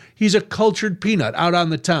 he's a cultured peanut out on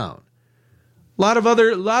the town. A lot of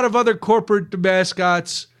other corporate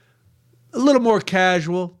mascots, a little more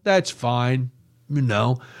casual. That's fine, you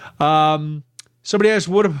know. Somebody asked,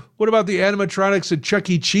 what about the animatronics at Chuck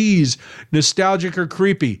E. Cheese? Nostalgic or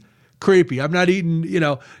creepy? Creepy. I'm not eating, you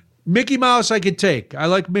know. Mickey Mouse I could take. I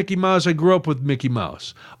like Mickey Mouse. I grew up with Mickey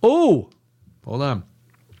Mouse. Oh, hold on.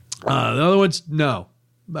 The other ones, no.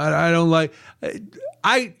 I don't like.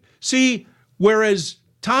 I see, whereas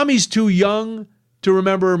Tommy's too young to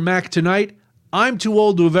remember Mac Tonight, I'm too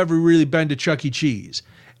old to have ever really been to Chuck E. Cheese.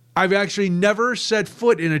 I've actually never set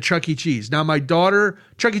foot in a Chuck E. Cheese. Now, my daughter,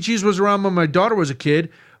 Chuck E. Cheese was around when my daughter was a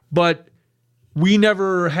kid, but we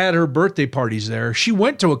never had her birthday parties there. She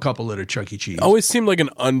went to a couple at a Chuck E. Cheese. Always seemed like an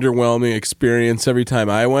underwhelming experience every time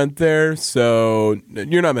I went there, so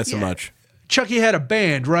you're not missing much. Chucky had a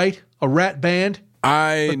band, right? A rat band?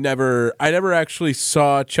 I never actually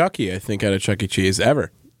saw Chucky, I think, at a Chuck E. Cheese,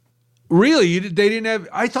 ever. Really? They didn't have...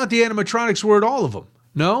 I thought the animatronics were at all of them.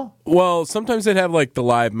 No? Well, sometimes they'd have, like, the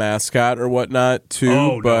live mascot or whatnot, too.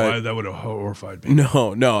 Oh, but no, that would have horrified me.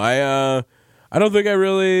 No, I don't think I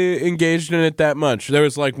really engaged in it that much. There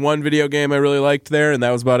was, like, one video game I really liked there, and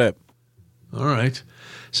that was about it. All right.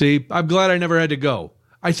 See, I'm glad I never had to go.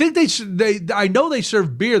 I think I know they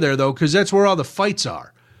serve beer there, though, because that's where all the fights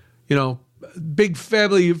are. You know, big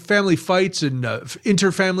family fights and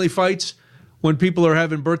inter-family fights when people are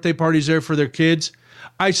having birthday parties there for their kids.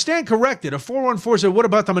 I stand corrected. A 414 said, what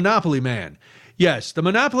about the Monopoly Man? Yes, the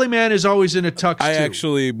Monopoly Man is always in a tux, too. I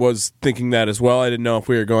actually was thinking that as well. I didn't know if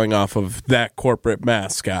we were going off of that corporate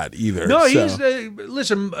mascot either. No, he's...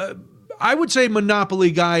 listen, I would say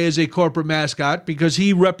Monopoly Guy is a corporate mascot because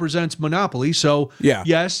he represents Monopoly. So, yeah.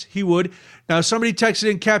 Yes, he would. Now, somebody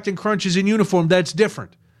texted in Captain Crunch is in uniform. That's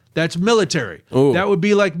different. That's military. Ooh. That would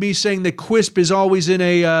be like me saying that Quisp is always in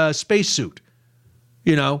a spacesuit.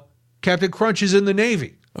 You know, Captain Crunch is in the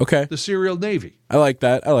Navy. Okay. The serial Navy. I like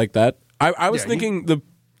that. I was thinking the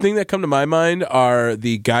thing that come to my mind are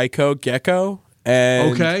the Geico Gecko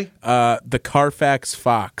and the Carfax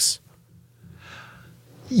Fox.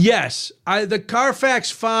 Yes, the Carfax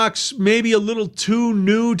Fox may be a little too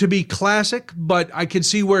new to be classic, but I can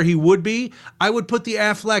see where he would be. I would put the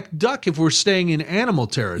Aflac Duck if we're staying in animal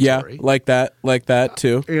territory. Yeah, like that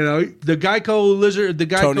too. You know, the Geico Lizard, the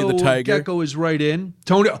Geico Tony the Tiger. Gecko is right in.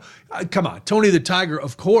 Tony, come on, Tony the Tiger,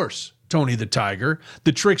 of course. Tony the Tiger,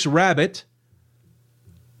 the Trix Rabbit.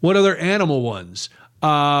 What other animal ones?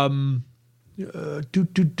 Cocoa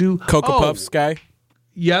Puffs guy.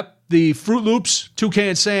 Yep. The Fruit Loops,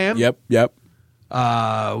 Toucan Sam. Yep.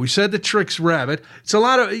 We said the Trix Rabbit. It's a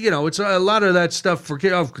lot of, it's a lot of that stuff for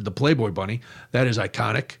the Playboy Bunny. That is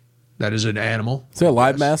iconic. That is an animal. Is there a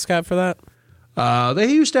live mascot for that?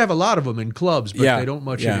 They used to have a lot of them in clubs, but they don't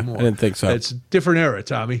much anymore. I didn't think so. It's a different era,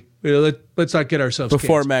 Tommy. Let's not get ourselves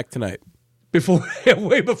before canceled. Mac Tonight.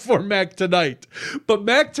 Way before Mac Tonight. But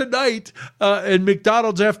Mac Tonight and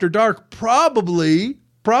McDonald's After Dark probably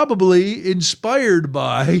inspired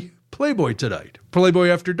by Playboy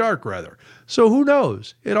After Dark, rather. So who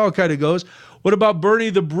knows? It all kind of goes. What about Bernie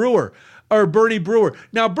Brewer?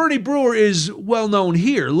 Now, Bernie Brewer is well known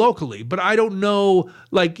here locally, but I don't know.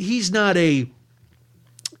 Like, he's not a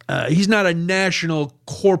national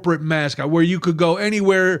corporate mascot where you could go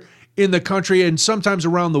anywhere in the country and sometimes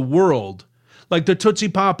around the world, like the Tootsie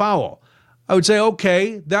Pop Owl. I would say,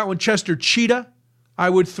 okay, that one, Chester Cheetah, I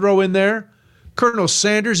would throw in there. Colonel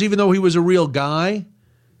Sanders, even though he was a real guy,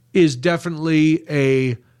 is definitely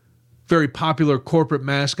a very popular corporate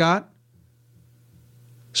mascot.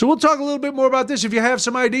 So we'll talk a little bit more about this if you have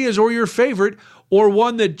some ideas or your favorite or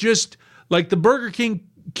one that just, like the Burger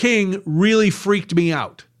King really freaked me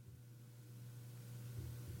out.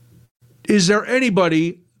 Is there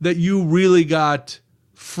anybody that you really got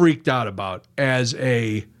freaked out about as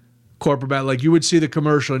a corporate mascot? Like you would see the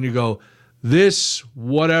commercial and you go, this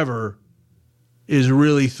whatever is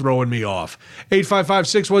really throwing me off.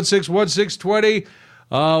 855-616-1620.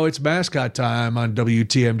 Oh, it's mascot time on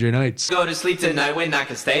WTMJ Nights. Go to sleep tonight when I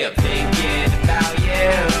can stay up thinking about you.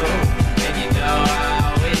 And you know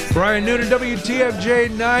I always Brian Noonan,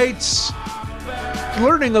 WTMJ Nights.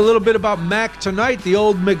 Learning a little bit about Mac tonight, the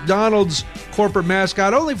old McDonald's corporate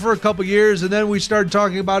mascot, only for a couple years, and then we started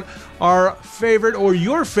talking about our favorite or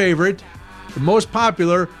your favorite, the most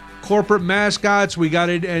popular corporate mascots. We got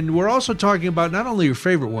it, and we're also talking about not only your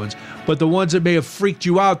favorite ones, but the ones that may have freaked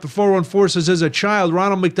you out. The 414 says, as a child,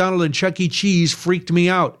 Ronald McDonald and Chuck E. Cheese freaked me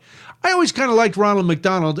out. I always kind of liked Ronald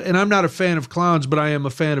McDonald, and I'm not a fan of clowns, but I am a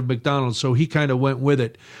fan of McDonald's, so he kind of went with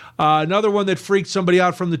it. Another one that freaked somebody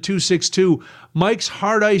out from the 262, Mike's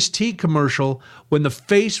Hard Iced Tea commercial when the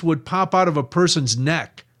face would pop out of a person's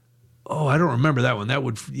neck. Oh, I don't remember that one.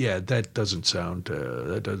 That doesn't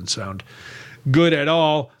sound good at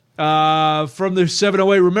all. From the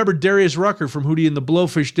 708, remember Darius Rucker from Hootie and the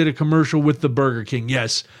Blowfish did a commercial with the Burger King.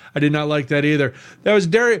 Yes, I did not like that either. That was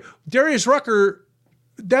Darius Rucker.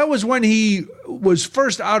 That was when he was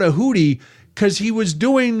first out of Hootie, because he was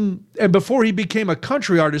doing, and before he became a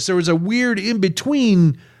country artist, there was a weird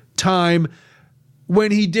in-between time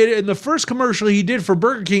when he did, in the first commercial he did for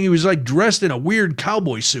Burger King, he was like dressed in a weird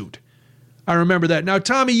cowboy suit. I remember that. Now,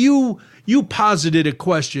 Tommy, you posited a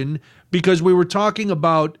question because we were talking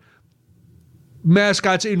about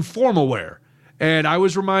mascots in formal wear, and I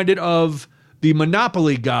was reminded of the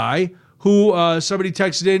Monopoly guy who somebody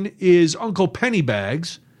texted in is Uncle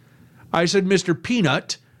Pennybags. I said Mr.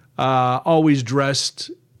 Peanut, always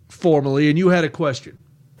dressed formally, and you had a question.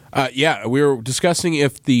 Yeah, we were discussing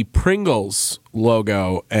if the Pringles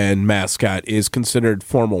logo and mascot is considered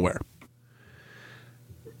formal wear.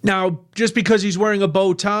 Now, just because he's wearing a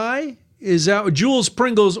bow tie, is that Jules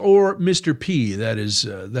Pringles or Mr. P? That is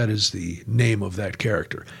the name of that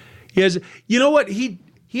character. He has, you know what? He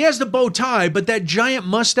has the bow tie, but that giant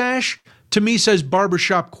mustache to me says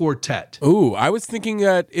Barbershop Quartet. Ooh, I was thinking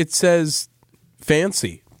that it says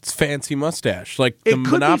fancy. It's fancy mustache, like the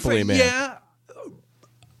Monopoly man. Yeah.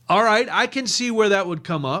 All right, I can see where that would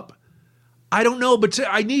come up. I don't know, but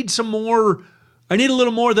I need some more. I need a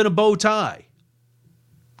little more than a bow tie.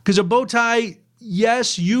 Because a bow tie,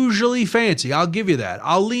 yes, usually fancy. I'll give you that.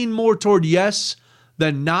 I'll lean more toward yes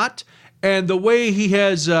than not. And the way he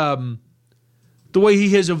has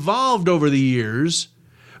evolved over the years,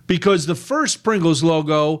 because the first Pringles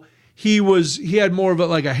logo, he had more of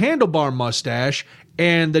like a handlebar mustache,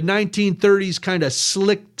 and the 1930s kind of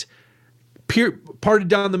slicked, parted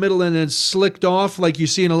down the middle and then slicked off, like you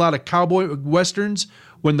see in a lot of cowboy westerns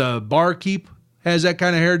when the barkeep has that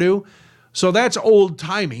kind of hairdo. So that's old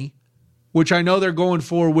timey, which I know they're going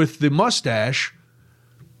for with the mustache.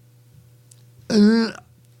 Boy,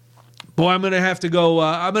 I'm gonna have to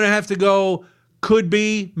go. Could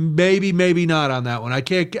be, maybe not on that one. I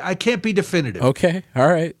can't be definitive. Okay, all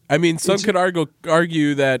right. I mean, some could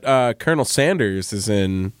argue that Colonel Sanders is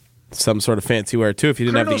in some sort of fancy wear too. If he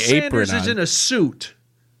didn't have the apron on, Colonel Sanders is in a suit.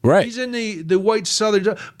 Right. He's in the white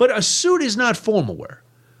Southern, but a suit is not formal wear.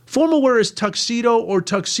 Formal wear is tuxedo or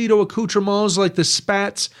tuxedo accoutrements like the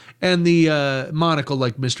spats and the monocle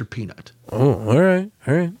like Mr. Peanut. Oh, all right.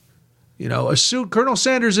 You know, a suit. Colonel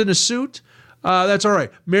Sanders in a suit. That's all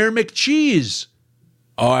right. Mayor McCheese.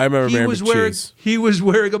 Oh, I remember Mayor McCheese. He was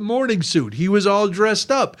wearing a morning suit. He was all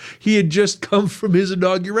dressed up. He had just come from his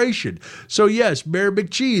inauguration. So, yes, Mayor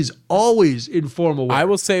McCheese, always in formal wear. I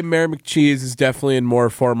will say Mayor McCheese is definitely in more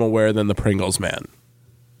formal wear than the Pringles man.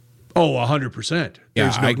 Oh, 100%.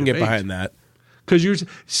 Yeah, I can get behind that. Because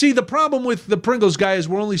see, the problem with the Pringles guy is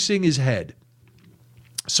we're only seeing his head.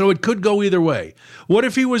 So it could go either way. What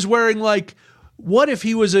if he was wearing what if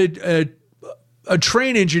he was a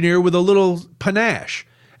train engineer with a little panache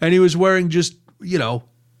and he was wearing just,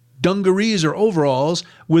 dungarees or overalls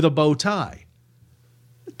with a bow tie?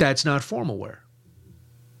 That's not formal wear.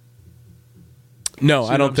 No,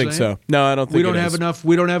 I don't think so. No, I don't think we don't have enough.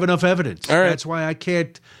 We don't have enough evidence. All right. That's why I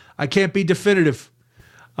can't be definitive.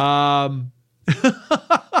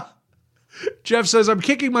 Jeff says, I'm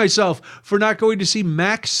kicking myself for not going to see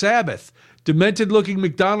Mac Sabbath, demented-looking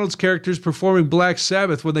McDonald's characters performing Black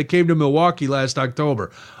Sabbath when they came to Milwaukee last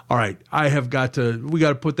October. All right, we got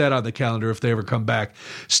to put that on the calendar if they ever come back.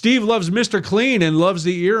 Steve loves Mr. Clean and loves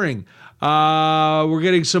the earring. We're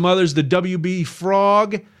getting some others. The WB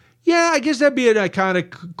Frog. Yeah, I guess that'd be an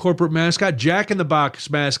iconic corporate mascot. Jack in the Box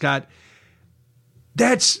mascot.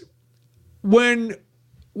 That's when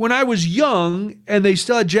I was young and they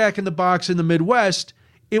still had Jack in the Box in the Midwest,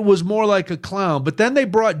 it was more like a clown. But then they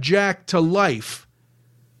brought Jack to life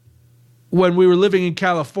when we were living in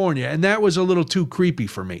California, and that was a little too creepy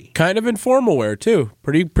for me. Kind of informal wear too.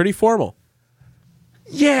 Pretty formal.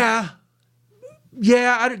 Yeah.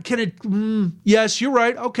 Yes, you're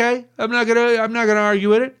right. Okay, I'm not gonna argue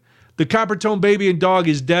with it. The Copper Tone Baby and Dog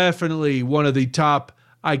is definitely one of the top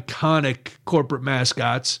iconic corporate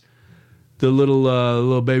mascots. The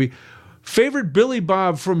little baby. Favorite Billy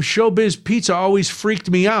Bob from Showbiz Pizza always freaked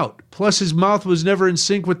me out. Plus, his mouth was never in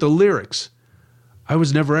sync with the lyrics. I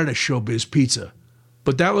was never at a Showbiz Pizza,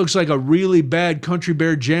 but that looks like a really bad Country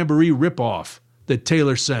Bear Jamboree ripoff that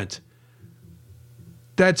Taylor sent.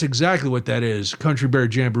 That's exactly what that is. Country Bear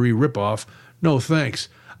Jamboree ripoff. No thanks.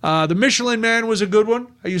 The Michelin Man was a good one.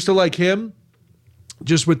 I used to like him.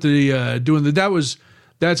 Just with the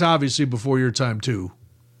that's obviously before your time too.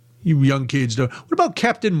 You young kids don't. What about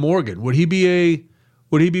Captain Morgan? Would he be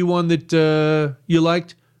one that you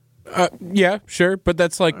liked? Yeah, sure, but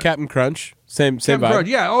that's like Captain Crunch. Same vibe. Crunch.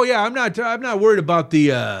 Yeah. Oh yeah. I'm not worried about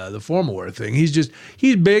the formal wear thing. He's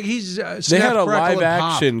big. He's they had a live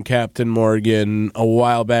action Captain Morgan a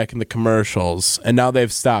while back in the commercials, and now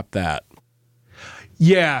they've stopped that.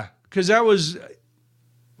 Yeah, because that was,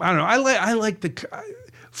 I don't know. I like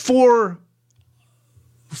for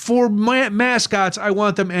mascots. I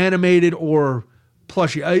want them animated or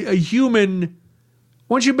plushy. A human.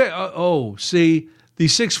 Once you see, the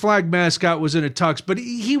Six Flag mascot was in a tux, but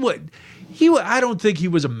he would. I don't think he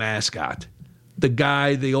was a mascot.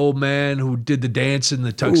 The old man who did the dance in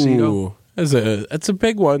the tuxedo. Ooh, that's a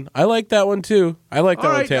big one. I like that one too. I like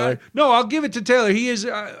that one, Taylor. No, I'll give it to Taylor. He is,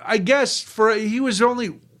 I guess, he was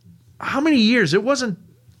only, how many years? It wasn't,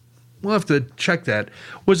 we'll have to check that.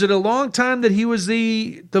 Was it a long time that he was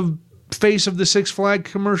the face of the Six Flag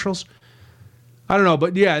commercials? I don't know,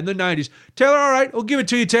 but yeah, in the 90s. Taylor, all right, I'll give it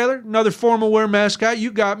to you, Taylor. Another formal wear mascot.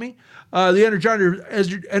 You got me. The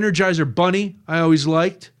Energizer Bunny, I always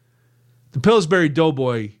liked. The Pillsbury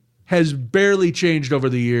Doughboy has barely changed over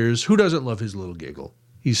the years. Who doesn't love his little giggle?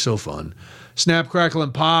 He's so fun. Snap, Crackle,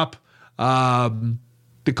 and Pop. The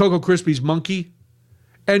Cocoa Krispies Monkey.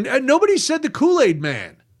 And nobody said the Kool-Aid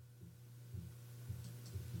Man.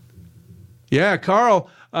 Yeah, Carl,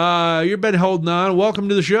 you've been holding on. Welcome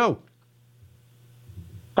to the show.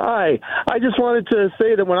 Hi. I just wanted to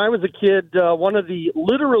say that when I was a kid, one of the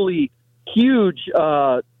literally huge,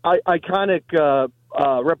 iconic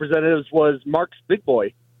representatives was Mark's Big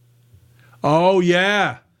Boy. Oh,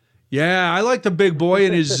 yeah. Yeah, I like the Big Boy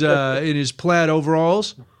in his plaid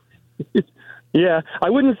overalls. Yeah, I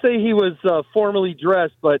wouldn't say he was formally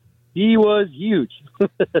dressed, but he was huge.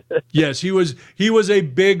 Yes, he was a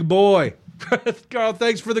big boy. Carl,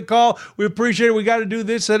 thanks for the call. We appreciate it. We got to do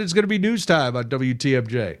this, and it's going to be news time on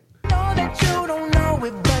WTMJ.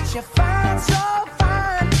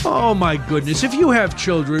 Oh, my goodness. If you have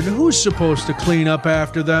children, who's supposed to clean up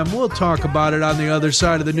after them? We'll talk about it on the other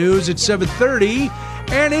side of the news at 7:30.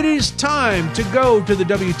 And it is time to go to the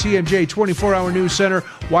WTMJ 24-hour news center.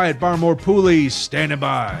 Wyatt Barmore Pooley standing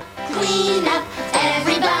by. Clean up,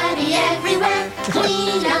 everybody, everywhere.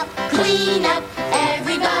 Clean up,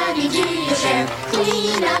 everybody, do your share.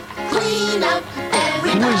 Clean up,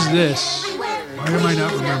 everybody. Who is this? Why am I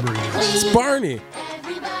not remembering this? It's Barney.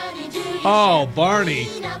 Oh, Barney.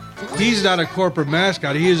 He's not a corporate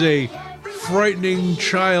mascot. He is a frightening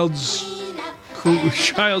child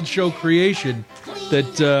show creation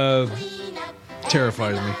that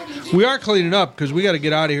terrifies me. We are cleaning up because we got to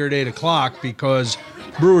get out of here at 8 o'clock because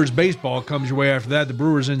Brewers baseball comes your way after that. The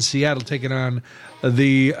Brewers in Seattle taking on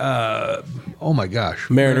the,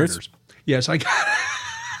 Mariners. Yes, I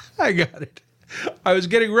got it. I was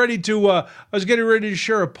getting ready to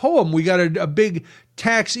share a poem. We got a big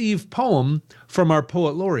tax eve poem from our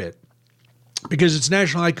poet laureate because it's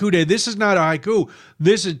National Haiku Day. This is not a haiku.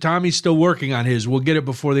 This is Tommy's still working on his. We'll get it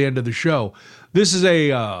before the end of the show. This is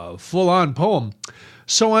a full-on poem.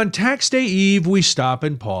 So on tax day eve, we stop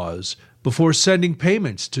and pause before sending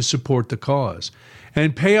payments to support the cause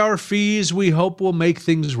and pay our fees we hope will make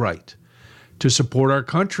things right to support our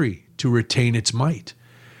country, to retain its might.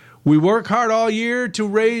 We work hard all year to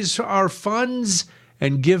raise our funds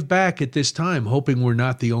and give back at this time, hoping we're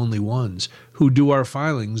not the only ones who do our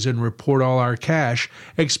filings and report all our cash,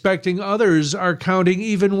 expecting others are counting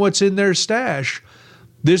even what's in their stash.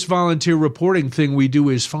 This volunteer reporting thing we do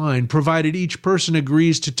is fine, provided each person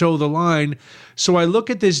agrees to toe the line. So I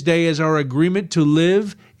look at this day as our agreement to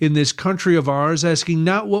live in this country of ours, asking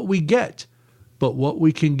not what we get, but what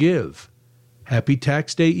we can give. Happy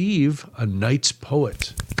Tax Day Eve, a Knight's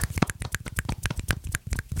Poet.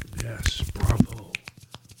 Yes, bravo.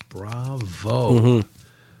 Bravo. Mm-hmm.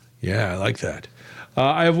 Yeah, I like that.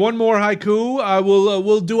 I have one more haiku.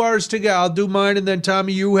 We'll do ours together. I'll do mine, and then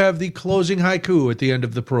Tommy, you have the closing haiku at the end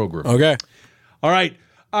of the program. Okay. All right.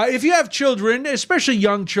 If you have children, especially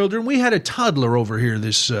young children, we had a toddler over here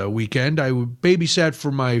this weekend. I babysat for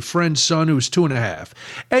my friend's son who was 2.5.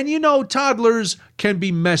 And you know, toddlers can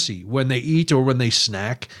be messy when they eat or when they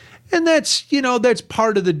snack. And that's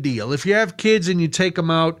part of the deal. If you have kids and you take them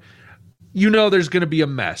out, you know there's going to be a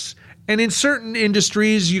mess. And in certain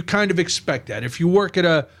industries, you kind of expect that. If you work at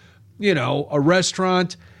a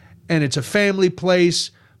restaurant and it's a family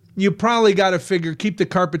place, you probably got to keep the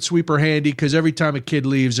carpet sweeper handy because every time a kid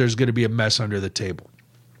leaves, there's going to be a mess under the table.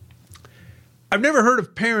 I've never heard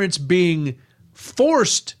of parents being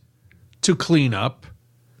forced to clean up.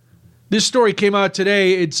 This story came out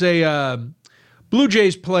today. It's a Blue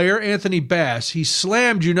Jays player, Anthony Bass. He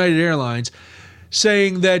slammed United Airlines,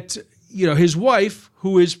 saying that his wife,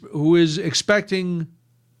 who is expecting,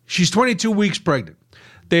 she's 22 weeks pregnant.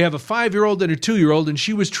 They have a 5-year-old and a 2-year-old, and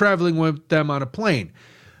she was traveling with them on a plane.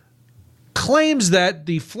 Claims that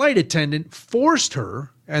the flight attendant forced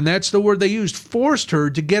her, and that's the word they used, forced her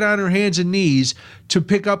to get on her hands and knees to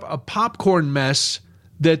pick up a popcorn mess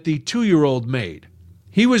that the 2-year-old made.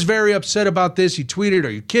 He was very upset about this. He tweeted, "Are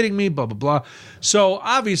you kidding me?" Blah, blah, blah. So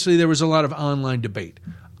obviously there was a lot of online debate.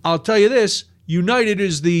 I'll tell you this, United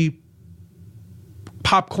is the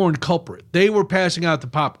popcorn culprit. They were passing out the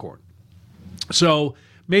popcorn. So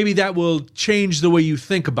maybe that will change the way you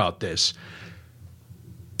think about this.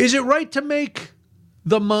 Is it right to make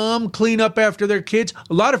the mom clean up after their kids?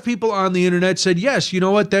 A lot of people on the internet said, yes, you know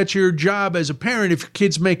what? That's your job as a parent. If your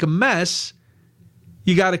kids make a mess,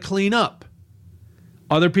 you got to clean up.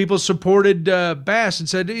 Other people supported Bass and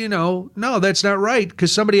said, no, that's not right.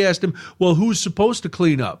 Because somebody asked him, well, who's supposed to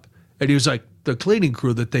clean up? And he was like, the cleaning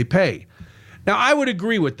crew that they pay. Now, I would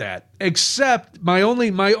agree with that, except my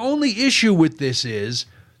only issue with this is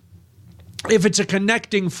if it's a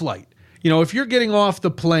connecting flight. If you're getting off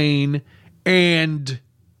the plane and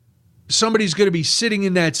somebody's going to be sitting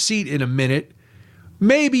in that seat in a minute,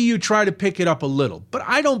 maybe you try to pick it up a little. But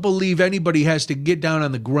I don't believe anybody has to get down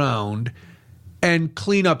on the ground and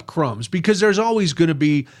clean up crumbs because there's always going to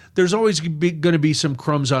be some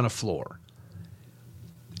crumbs on a floor.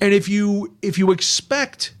 And if you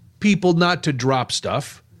expect people not to drop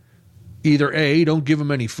stuff, either A, don't give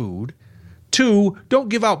them any food, 2, don't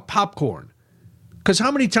give out popcorn. Because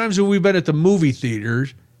how many times have we been at the movie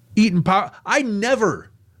theaters eating pop? I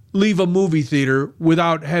never leave a movie theater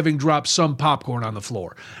without having dropped some popcorn on the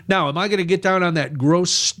floor. Now, am I going to get down on that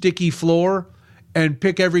gross, sticky floor and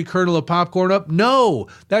pick every kernel of popcorn up? No,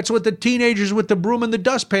 that's what the teenagers with the broom and the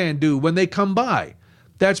dustpan do when they come by.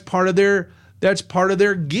 That's part of their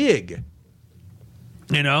gig,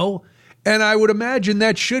 And I would imagine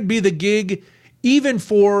that should be the gig even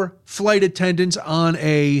for flight attendants on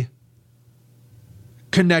a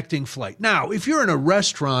connecting flight. Now, if you're in a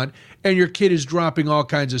restaurant and your kid is dropping all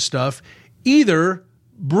kinds of stuff, either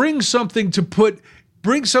bring something to put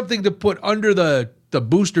under the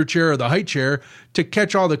booster chair or the height chair to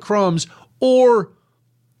catch all the crumbs, or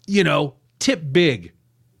tip big.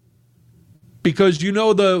 Because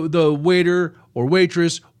the waiter or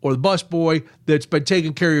waitress or the busboy that's been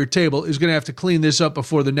taking care of your table is going to have to clean this up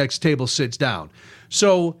before the next table sits down.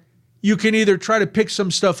 So you can either try to pick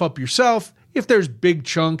some stuff up yourself. If there's big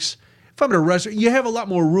chunks, if I'm at a restaurant, you have a lot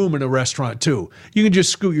more room in a restaurant too. You can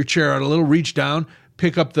just scoot your chair out a little, reach down,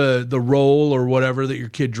 pick up the roll or whatever that your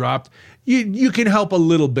kid dropped. You can help a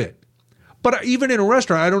little bit. But even in a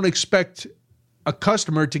restaurant, I don't expect a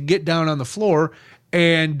customer to get down on the floor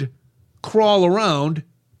and crawl around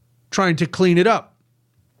trying to clean it up.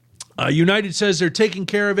 United says they're taking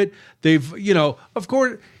care of it. They've, of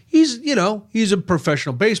course, he's a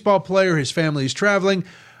professional baseball player. His family is traveling.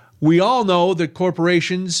 We all know that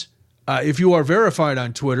corporations, if you are verified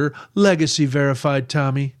on Twitter, legacy verified,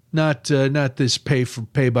 Tommy, not this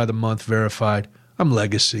pay by the month verified. I'm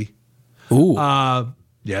legacy. Ooh.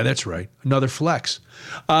 Yeah, that's right. Another flex.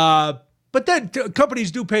 But then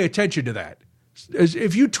companies do pay attention to that.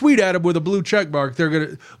 If you tweet at them with a blue check mark, they're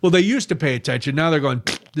going to, they used to pay attention. Now they're going,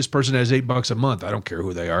 this person has $8 a month. I don't care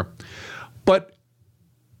who they are. But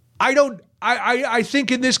I think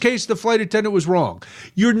in this case, the flight attendant was wrong.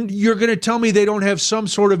 You're going to tell me they don't have some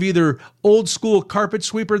sort of either old school carpet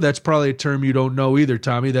sweeper. That's probably a term you don't know either,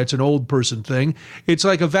 Tommy. That's an old person thing. It's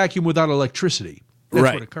like a vacuum without electricity. That's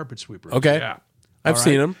right. What a carpet sweeper is. Okay. Yeah. I've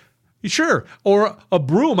seen them. Sure. Or a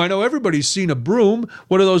broom. I know everybody's seen a broom.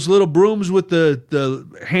 One of those little brooms with the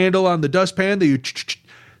handle on the dustpan.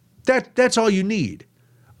 That's all you need.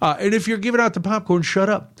 And if you're giving out the popcorn, shut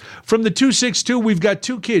up. From the 262, we've got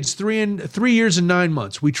 2 kids, 3 years and 9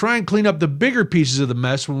 months. We try and clean up the bigger pieces of the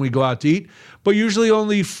mess when we go out to eat, but usually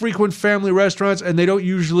only frequent family restaurants, and they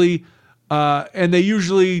usually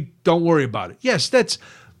don't worry about it. Yes, that's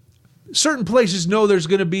certain places know there's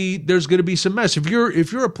going to be some mess. If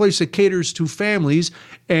you're a place that caters to families,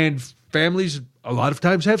 and families a lot of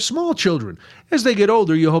times have small children. As they get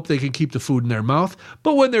older, you hope they can keep the food in their mouth.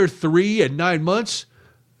 But when they're 3 and 9 months,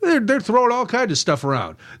 they're throwing all kinds of stuff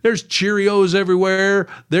around. There's Cheerios everywhere.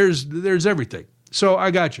 There's everything. So I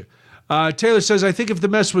got you. Taylor says, I think if the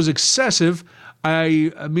mess was excessive, I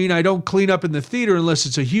don't clean up in the theater unless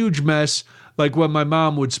it's a huge mess, like when my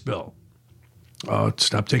mom would spill. Oh,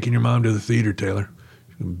 stop taking your mom to the theater, Taylor.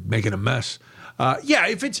 You're making a mess. Yeah,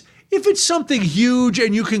 if it's something huge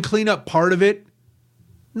and you can clean up part of it,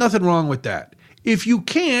 nothing wrong with that. If you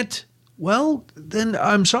can't, well, then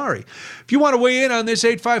I'm sorry. If you want to weigh in on this,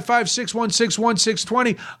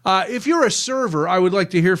 855-616-1620. If you're a server, I would like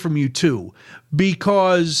to hear from you too,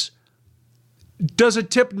 because does a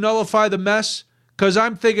tip nullify the mess? Because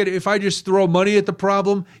I'm thinking if I just throw money at the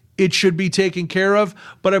problem, it should be taken care of.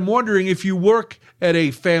 But I'm wondering if you work at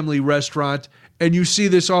a family restaurant and you see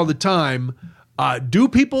this all the time, do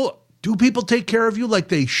people take care of you like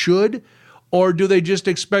they should? Or do they just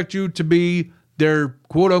expect you to be their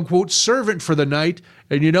quote-unquote servant for the night?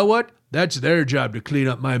 And you know what? That's their job to clean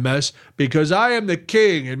up my mess because I am the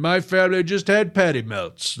king and my family just had patty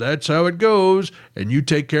melts. That's how it goes, and you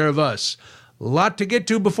take care of us. A lot to get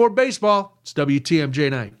to before baseball. It's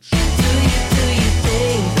WTMJ Nights. Do you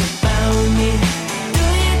think about me?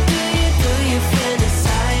 Do you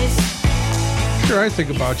fantasize? Sure, I think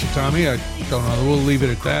about you, Tommy. I don't know. We'll leave it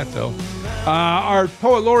at that, though. Our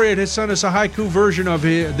poet laureate has sent us a haiku version of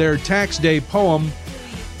their tax day poem.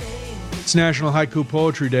 It's National Haiku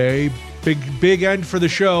Poetry Day. Big end for the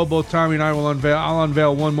show. Both Tommy and I will unveil. I'll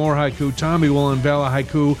unveil one more haiku. Tommy will unveil a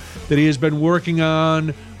haiku that he has been working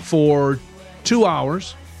on for 2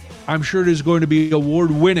 hours. I'm sure it is going to be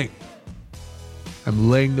award-winning. I'm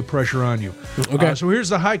laying the pressure on you. Okay. So here's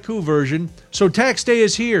the haiku version. So tax day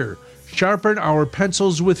is here. Sharpen our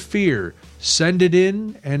pencils with fear. Send it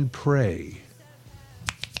in and pray.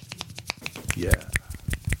 Yeah.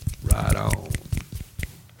 Right on.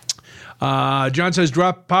 John says,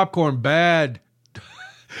 drop popcorn. Bad.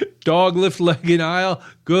 Dog lift leg in aisle.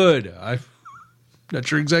 Good. I'm not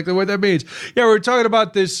sure exactly what that means. Yeah, we're talking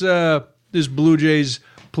about this this Blue Jays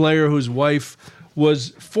player whose wife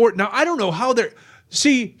was now, I don't know how they're...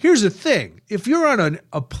 See, here's the thing. If you're on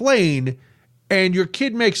a plane and your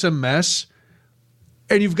kid makes a mess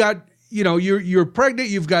and you've got... you're pregnant,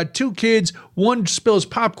 you've got 2 kids, one spills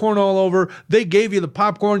popcorn all over, they gave you the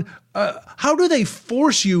popcorn. How do they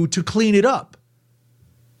force you to clean it up?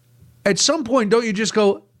 At some point, don't you just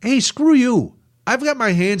go, hey, screw you. I've got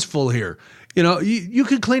my hands full here. You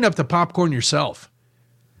can clean up the popcorn yourself.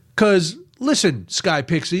 Because, listen, Sky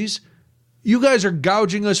Pixies, you guys are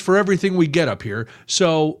gouging us for everything we get up here.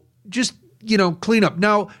 So just, clean up.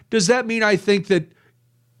 Now, does that mean I think that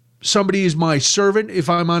somebody is my servant if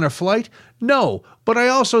I'm on a flight? No, but I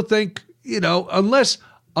also think, unless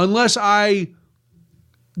I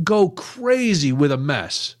go crazy with a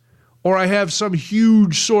mess or I have some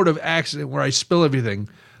huge sort of accident where I spill everything,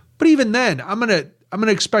 but even then, I'm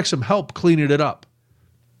gonna expect some help cleaning it up.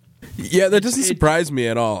 Yeah, that doesn't surprise me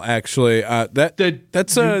at all. Actually,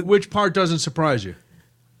 that's which part doesn't surprise you?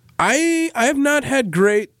 I have not had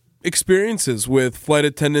great experiences with flight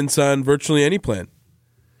attendants on virtually any plane.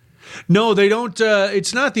 No, they don't.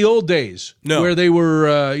 It's not the old days where they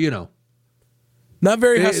were, not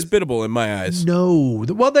very hospitable in my eyes. No.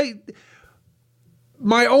 Well,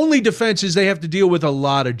 my only defense is they have to deal with a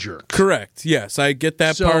lot of jerks. Correct. Yes, I get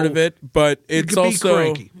that part of it, but it's also,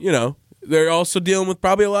 cranky. They're also dealing with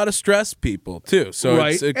probably a lot of stressed people too. So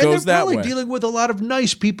right. it goes that way. And they're probably dealing with a lot of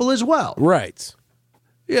nice people as well. Right.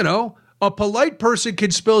 A polite person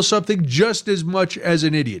can spill something just as much as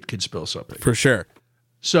an idiot can spill something. For sure.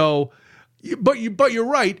 So, but you're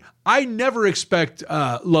right. I never expect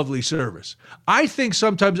lovely service. I think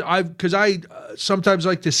sometimes because I sometimes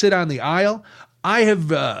like to sit on the aisle.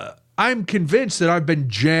 I'm convinced that I've been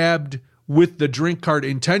jabbed with the drink cart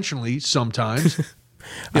intentionally sometimes.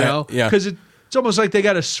 Because it's almost like they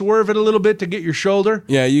got to swerve it a little bit to get your shoulder.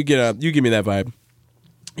 Yeah, you give me that vibe.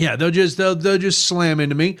 Yeah, they'll just slam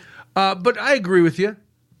into me. But I agree with you.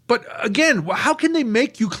 But again, how can they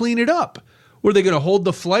make you clean it up? Were they going to hold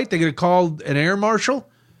the flight? They're going to call an air marshal?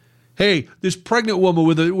 Hey, this pregnant woman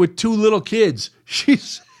with 2 little kids. Her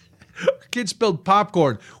kid spilled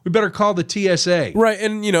popcorn. We better call the TSA. Right,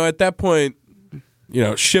 and at that point,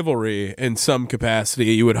 chivalry in some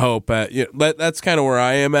capacity. You would hope. That's kind of where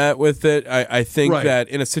I am at with it. I think that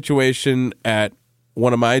in a situation at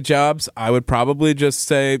one of my jobs, I would probably just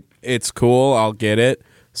say it's cool. I'll get it.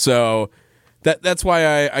 So that's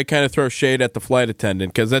why I kind of throw shade at the flight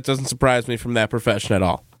attendant, because that doesn't surprise me from that profession at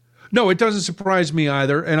all. No, it doesn't surprise me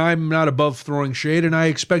either, and I'm not above throwing shade, and I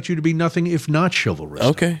expect you to be nothing if not chivalrous.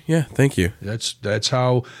 Okay, yeah, thank you. That's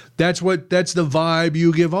the vibe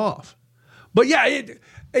you give off. But yeah,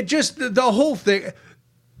 it just the whole thing.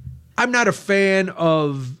 I'm not a fan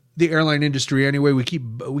of the airline industry anyway. We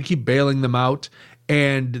keep bailing them out,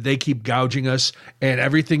 and they keep gouging us, and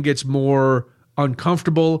everything gets more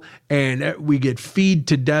uncomfortable, and we get feed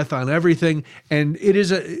to death on everything, and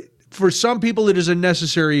for some people, it is a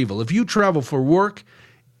necessary evil. If you travel for work,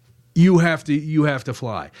 you have to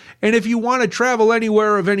fly. And if you want to travel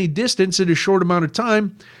anywhere of any distance in a short amount of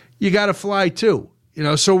time, you got to fly too.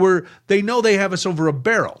 So they know they have us over a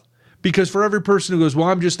barrel, because for every person who goes, well,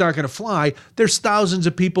 I'm just not going to fly, there's thousands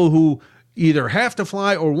of people who either have to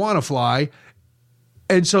fly or want to fly.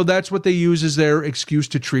 And so that's what they use as their excuse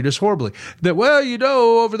to treat us horribly. That,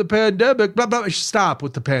 over the pandemic, blah, blah, stop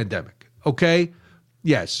with the pandemic, okay?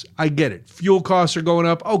 Yes, I get it. Fuel costs are going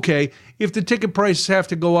up. Okay, if the ticket prices have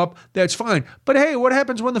to go up, that's fine. But hey, what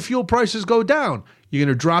happens when the fuel prices go down? You're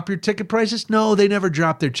going to drop your ticket prices? No, they never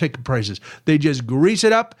drop their ticket prices. They just grease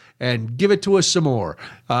it up and give it to us some more.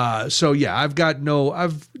 So yeah,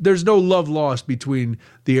 there's no love lost between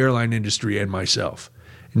the airline industry and myself.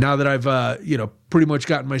 Now that I've pretty much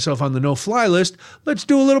gotten myself on the no-fly list, let's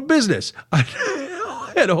do a little business.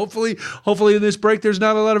 And hopefully in this break, there's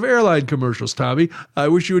not a lot of airline commercials, Tommy. I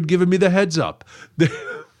wish you had given me the heads up.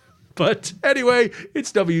 But anyway,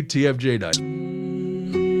 it's WTMJ Night.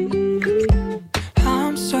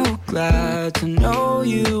 I'm so glad to know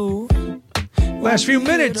you. Last few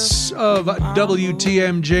minutes of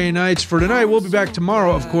WTMJ Nights for tonight. We'll be back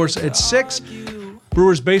tomorrow, of course, at 6.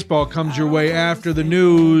 Brewers baseball comes your way after the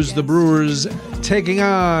news. The Brewers taking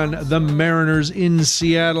on the Mariners in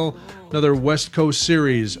Seattle. Another West Coast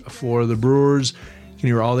series for the Brewers. You can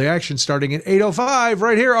hear all the action starting at 8:05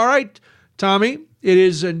 right here. All right, Tommy, it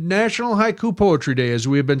is a National Haiku Poetry Day, as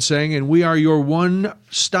we have been saying, and we are your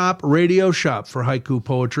one-stop radio shop for haiku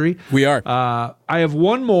poetry. We are. I have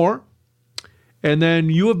one more, and then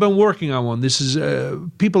you have been working on one. This is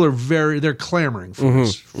people they're clamoring for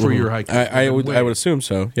us, for your haiku. I would assume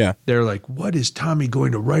so. Yeah, they're like, what is Tommy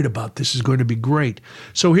going to write about? This is going to be great.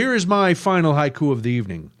 So here is my final haiku of the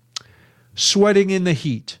evening. Sweating in the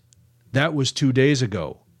heat. That was 2 days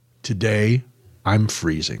ago. Today, I'm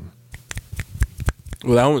freezing.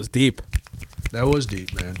 Well, that one was deep. That was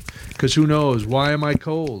deep, man. Because who knows? Why am I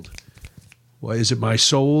cold? Why is it my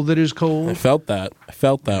soul that is cold? I felt that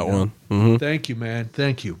one. Mm-hmm. Thank you, man.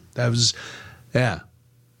 Thank you. That was, yeah.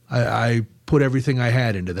 I put everything I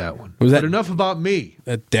had into that one. Was that enough about me?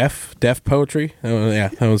 That deaf poetry? Oh, yeah,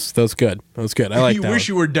 that was good. That was good. I like that. You wish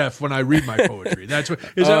you were deaf when I read my poetry. Is that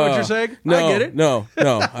what you're saying? No, I get it. No.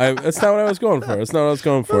 That's not what I was going for. That's not what I was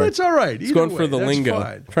going for. Well, it's all right. It's going for the lingo.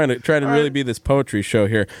 Fine. Trying to really be this poetry show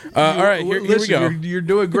here. All right, here we go. You're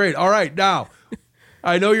doing great. All right, now.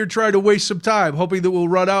 I know you're trying to waste some time, hoping that we'll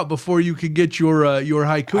run out before you can get your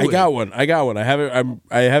haiku. I got one. I have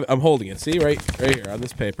it. I'm holding it. See, right here on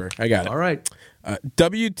this paper. I got it. All right.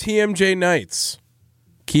 WTMJ Nights,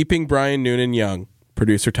 keeping Brian Noonan young.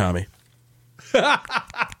 Producer Tommy. That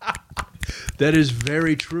is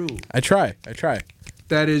very true. I try.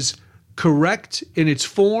 That is correct in its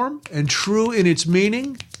form and true in its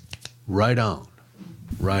meaning. Right on.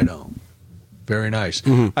 Very nice.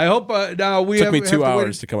 Mm-hmm. I hope now we took me 2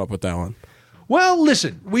 hours to come up with that one. Well,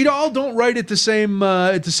 listen, we all don't write at the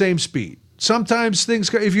same speed. Sometimes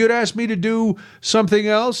things. If you had asked me to do something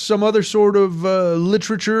else, some other sort of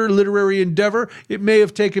literary endeavor, it may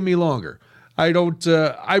have taken me longer. I don't.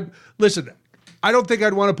 I don't think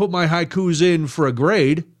I'd want to put my haikus in for a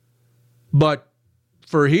grade, but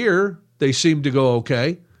for here they seem to go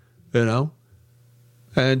okay.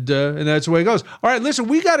 And that's the way it goes. All right, listen,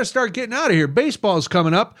 we got to start getting out of here. Baseball's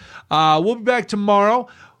coming up. We'll be back tomorrow.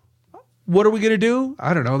 What are we going to do?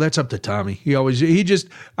 I don't know. That's up to Tommy.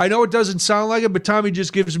 I know it doesn't sound like it, but Tommy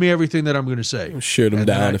just gives me everything that I'm going to say. Shoot him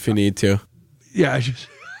down if you need to. Yeah, I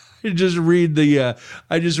just read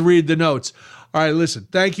the notes. All right, listen,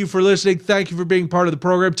 thank you for listening. Thank you for being part of the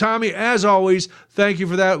program. Tommy, as always, thank you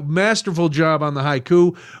for that masterful job on the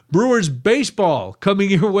haiku. Brewers baseball coming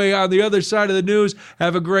your way on the other side of the news.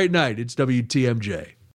 Have a great night. It's WTMJ.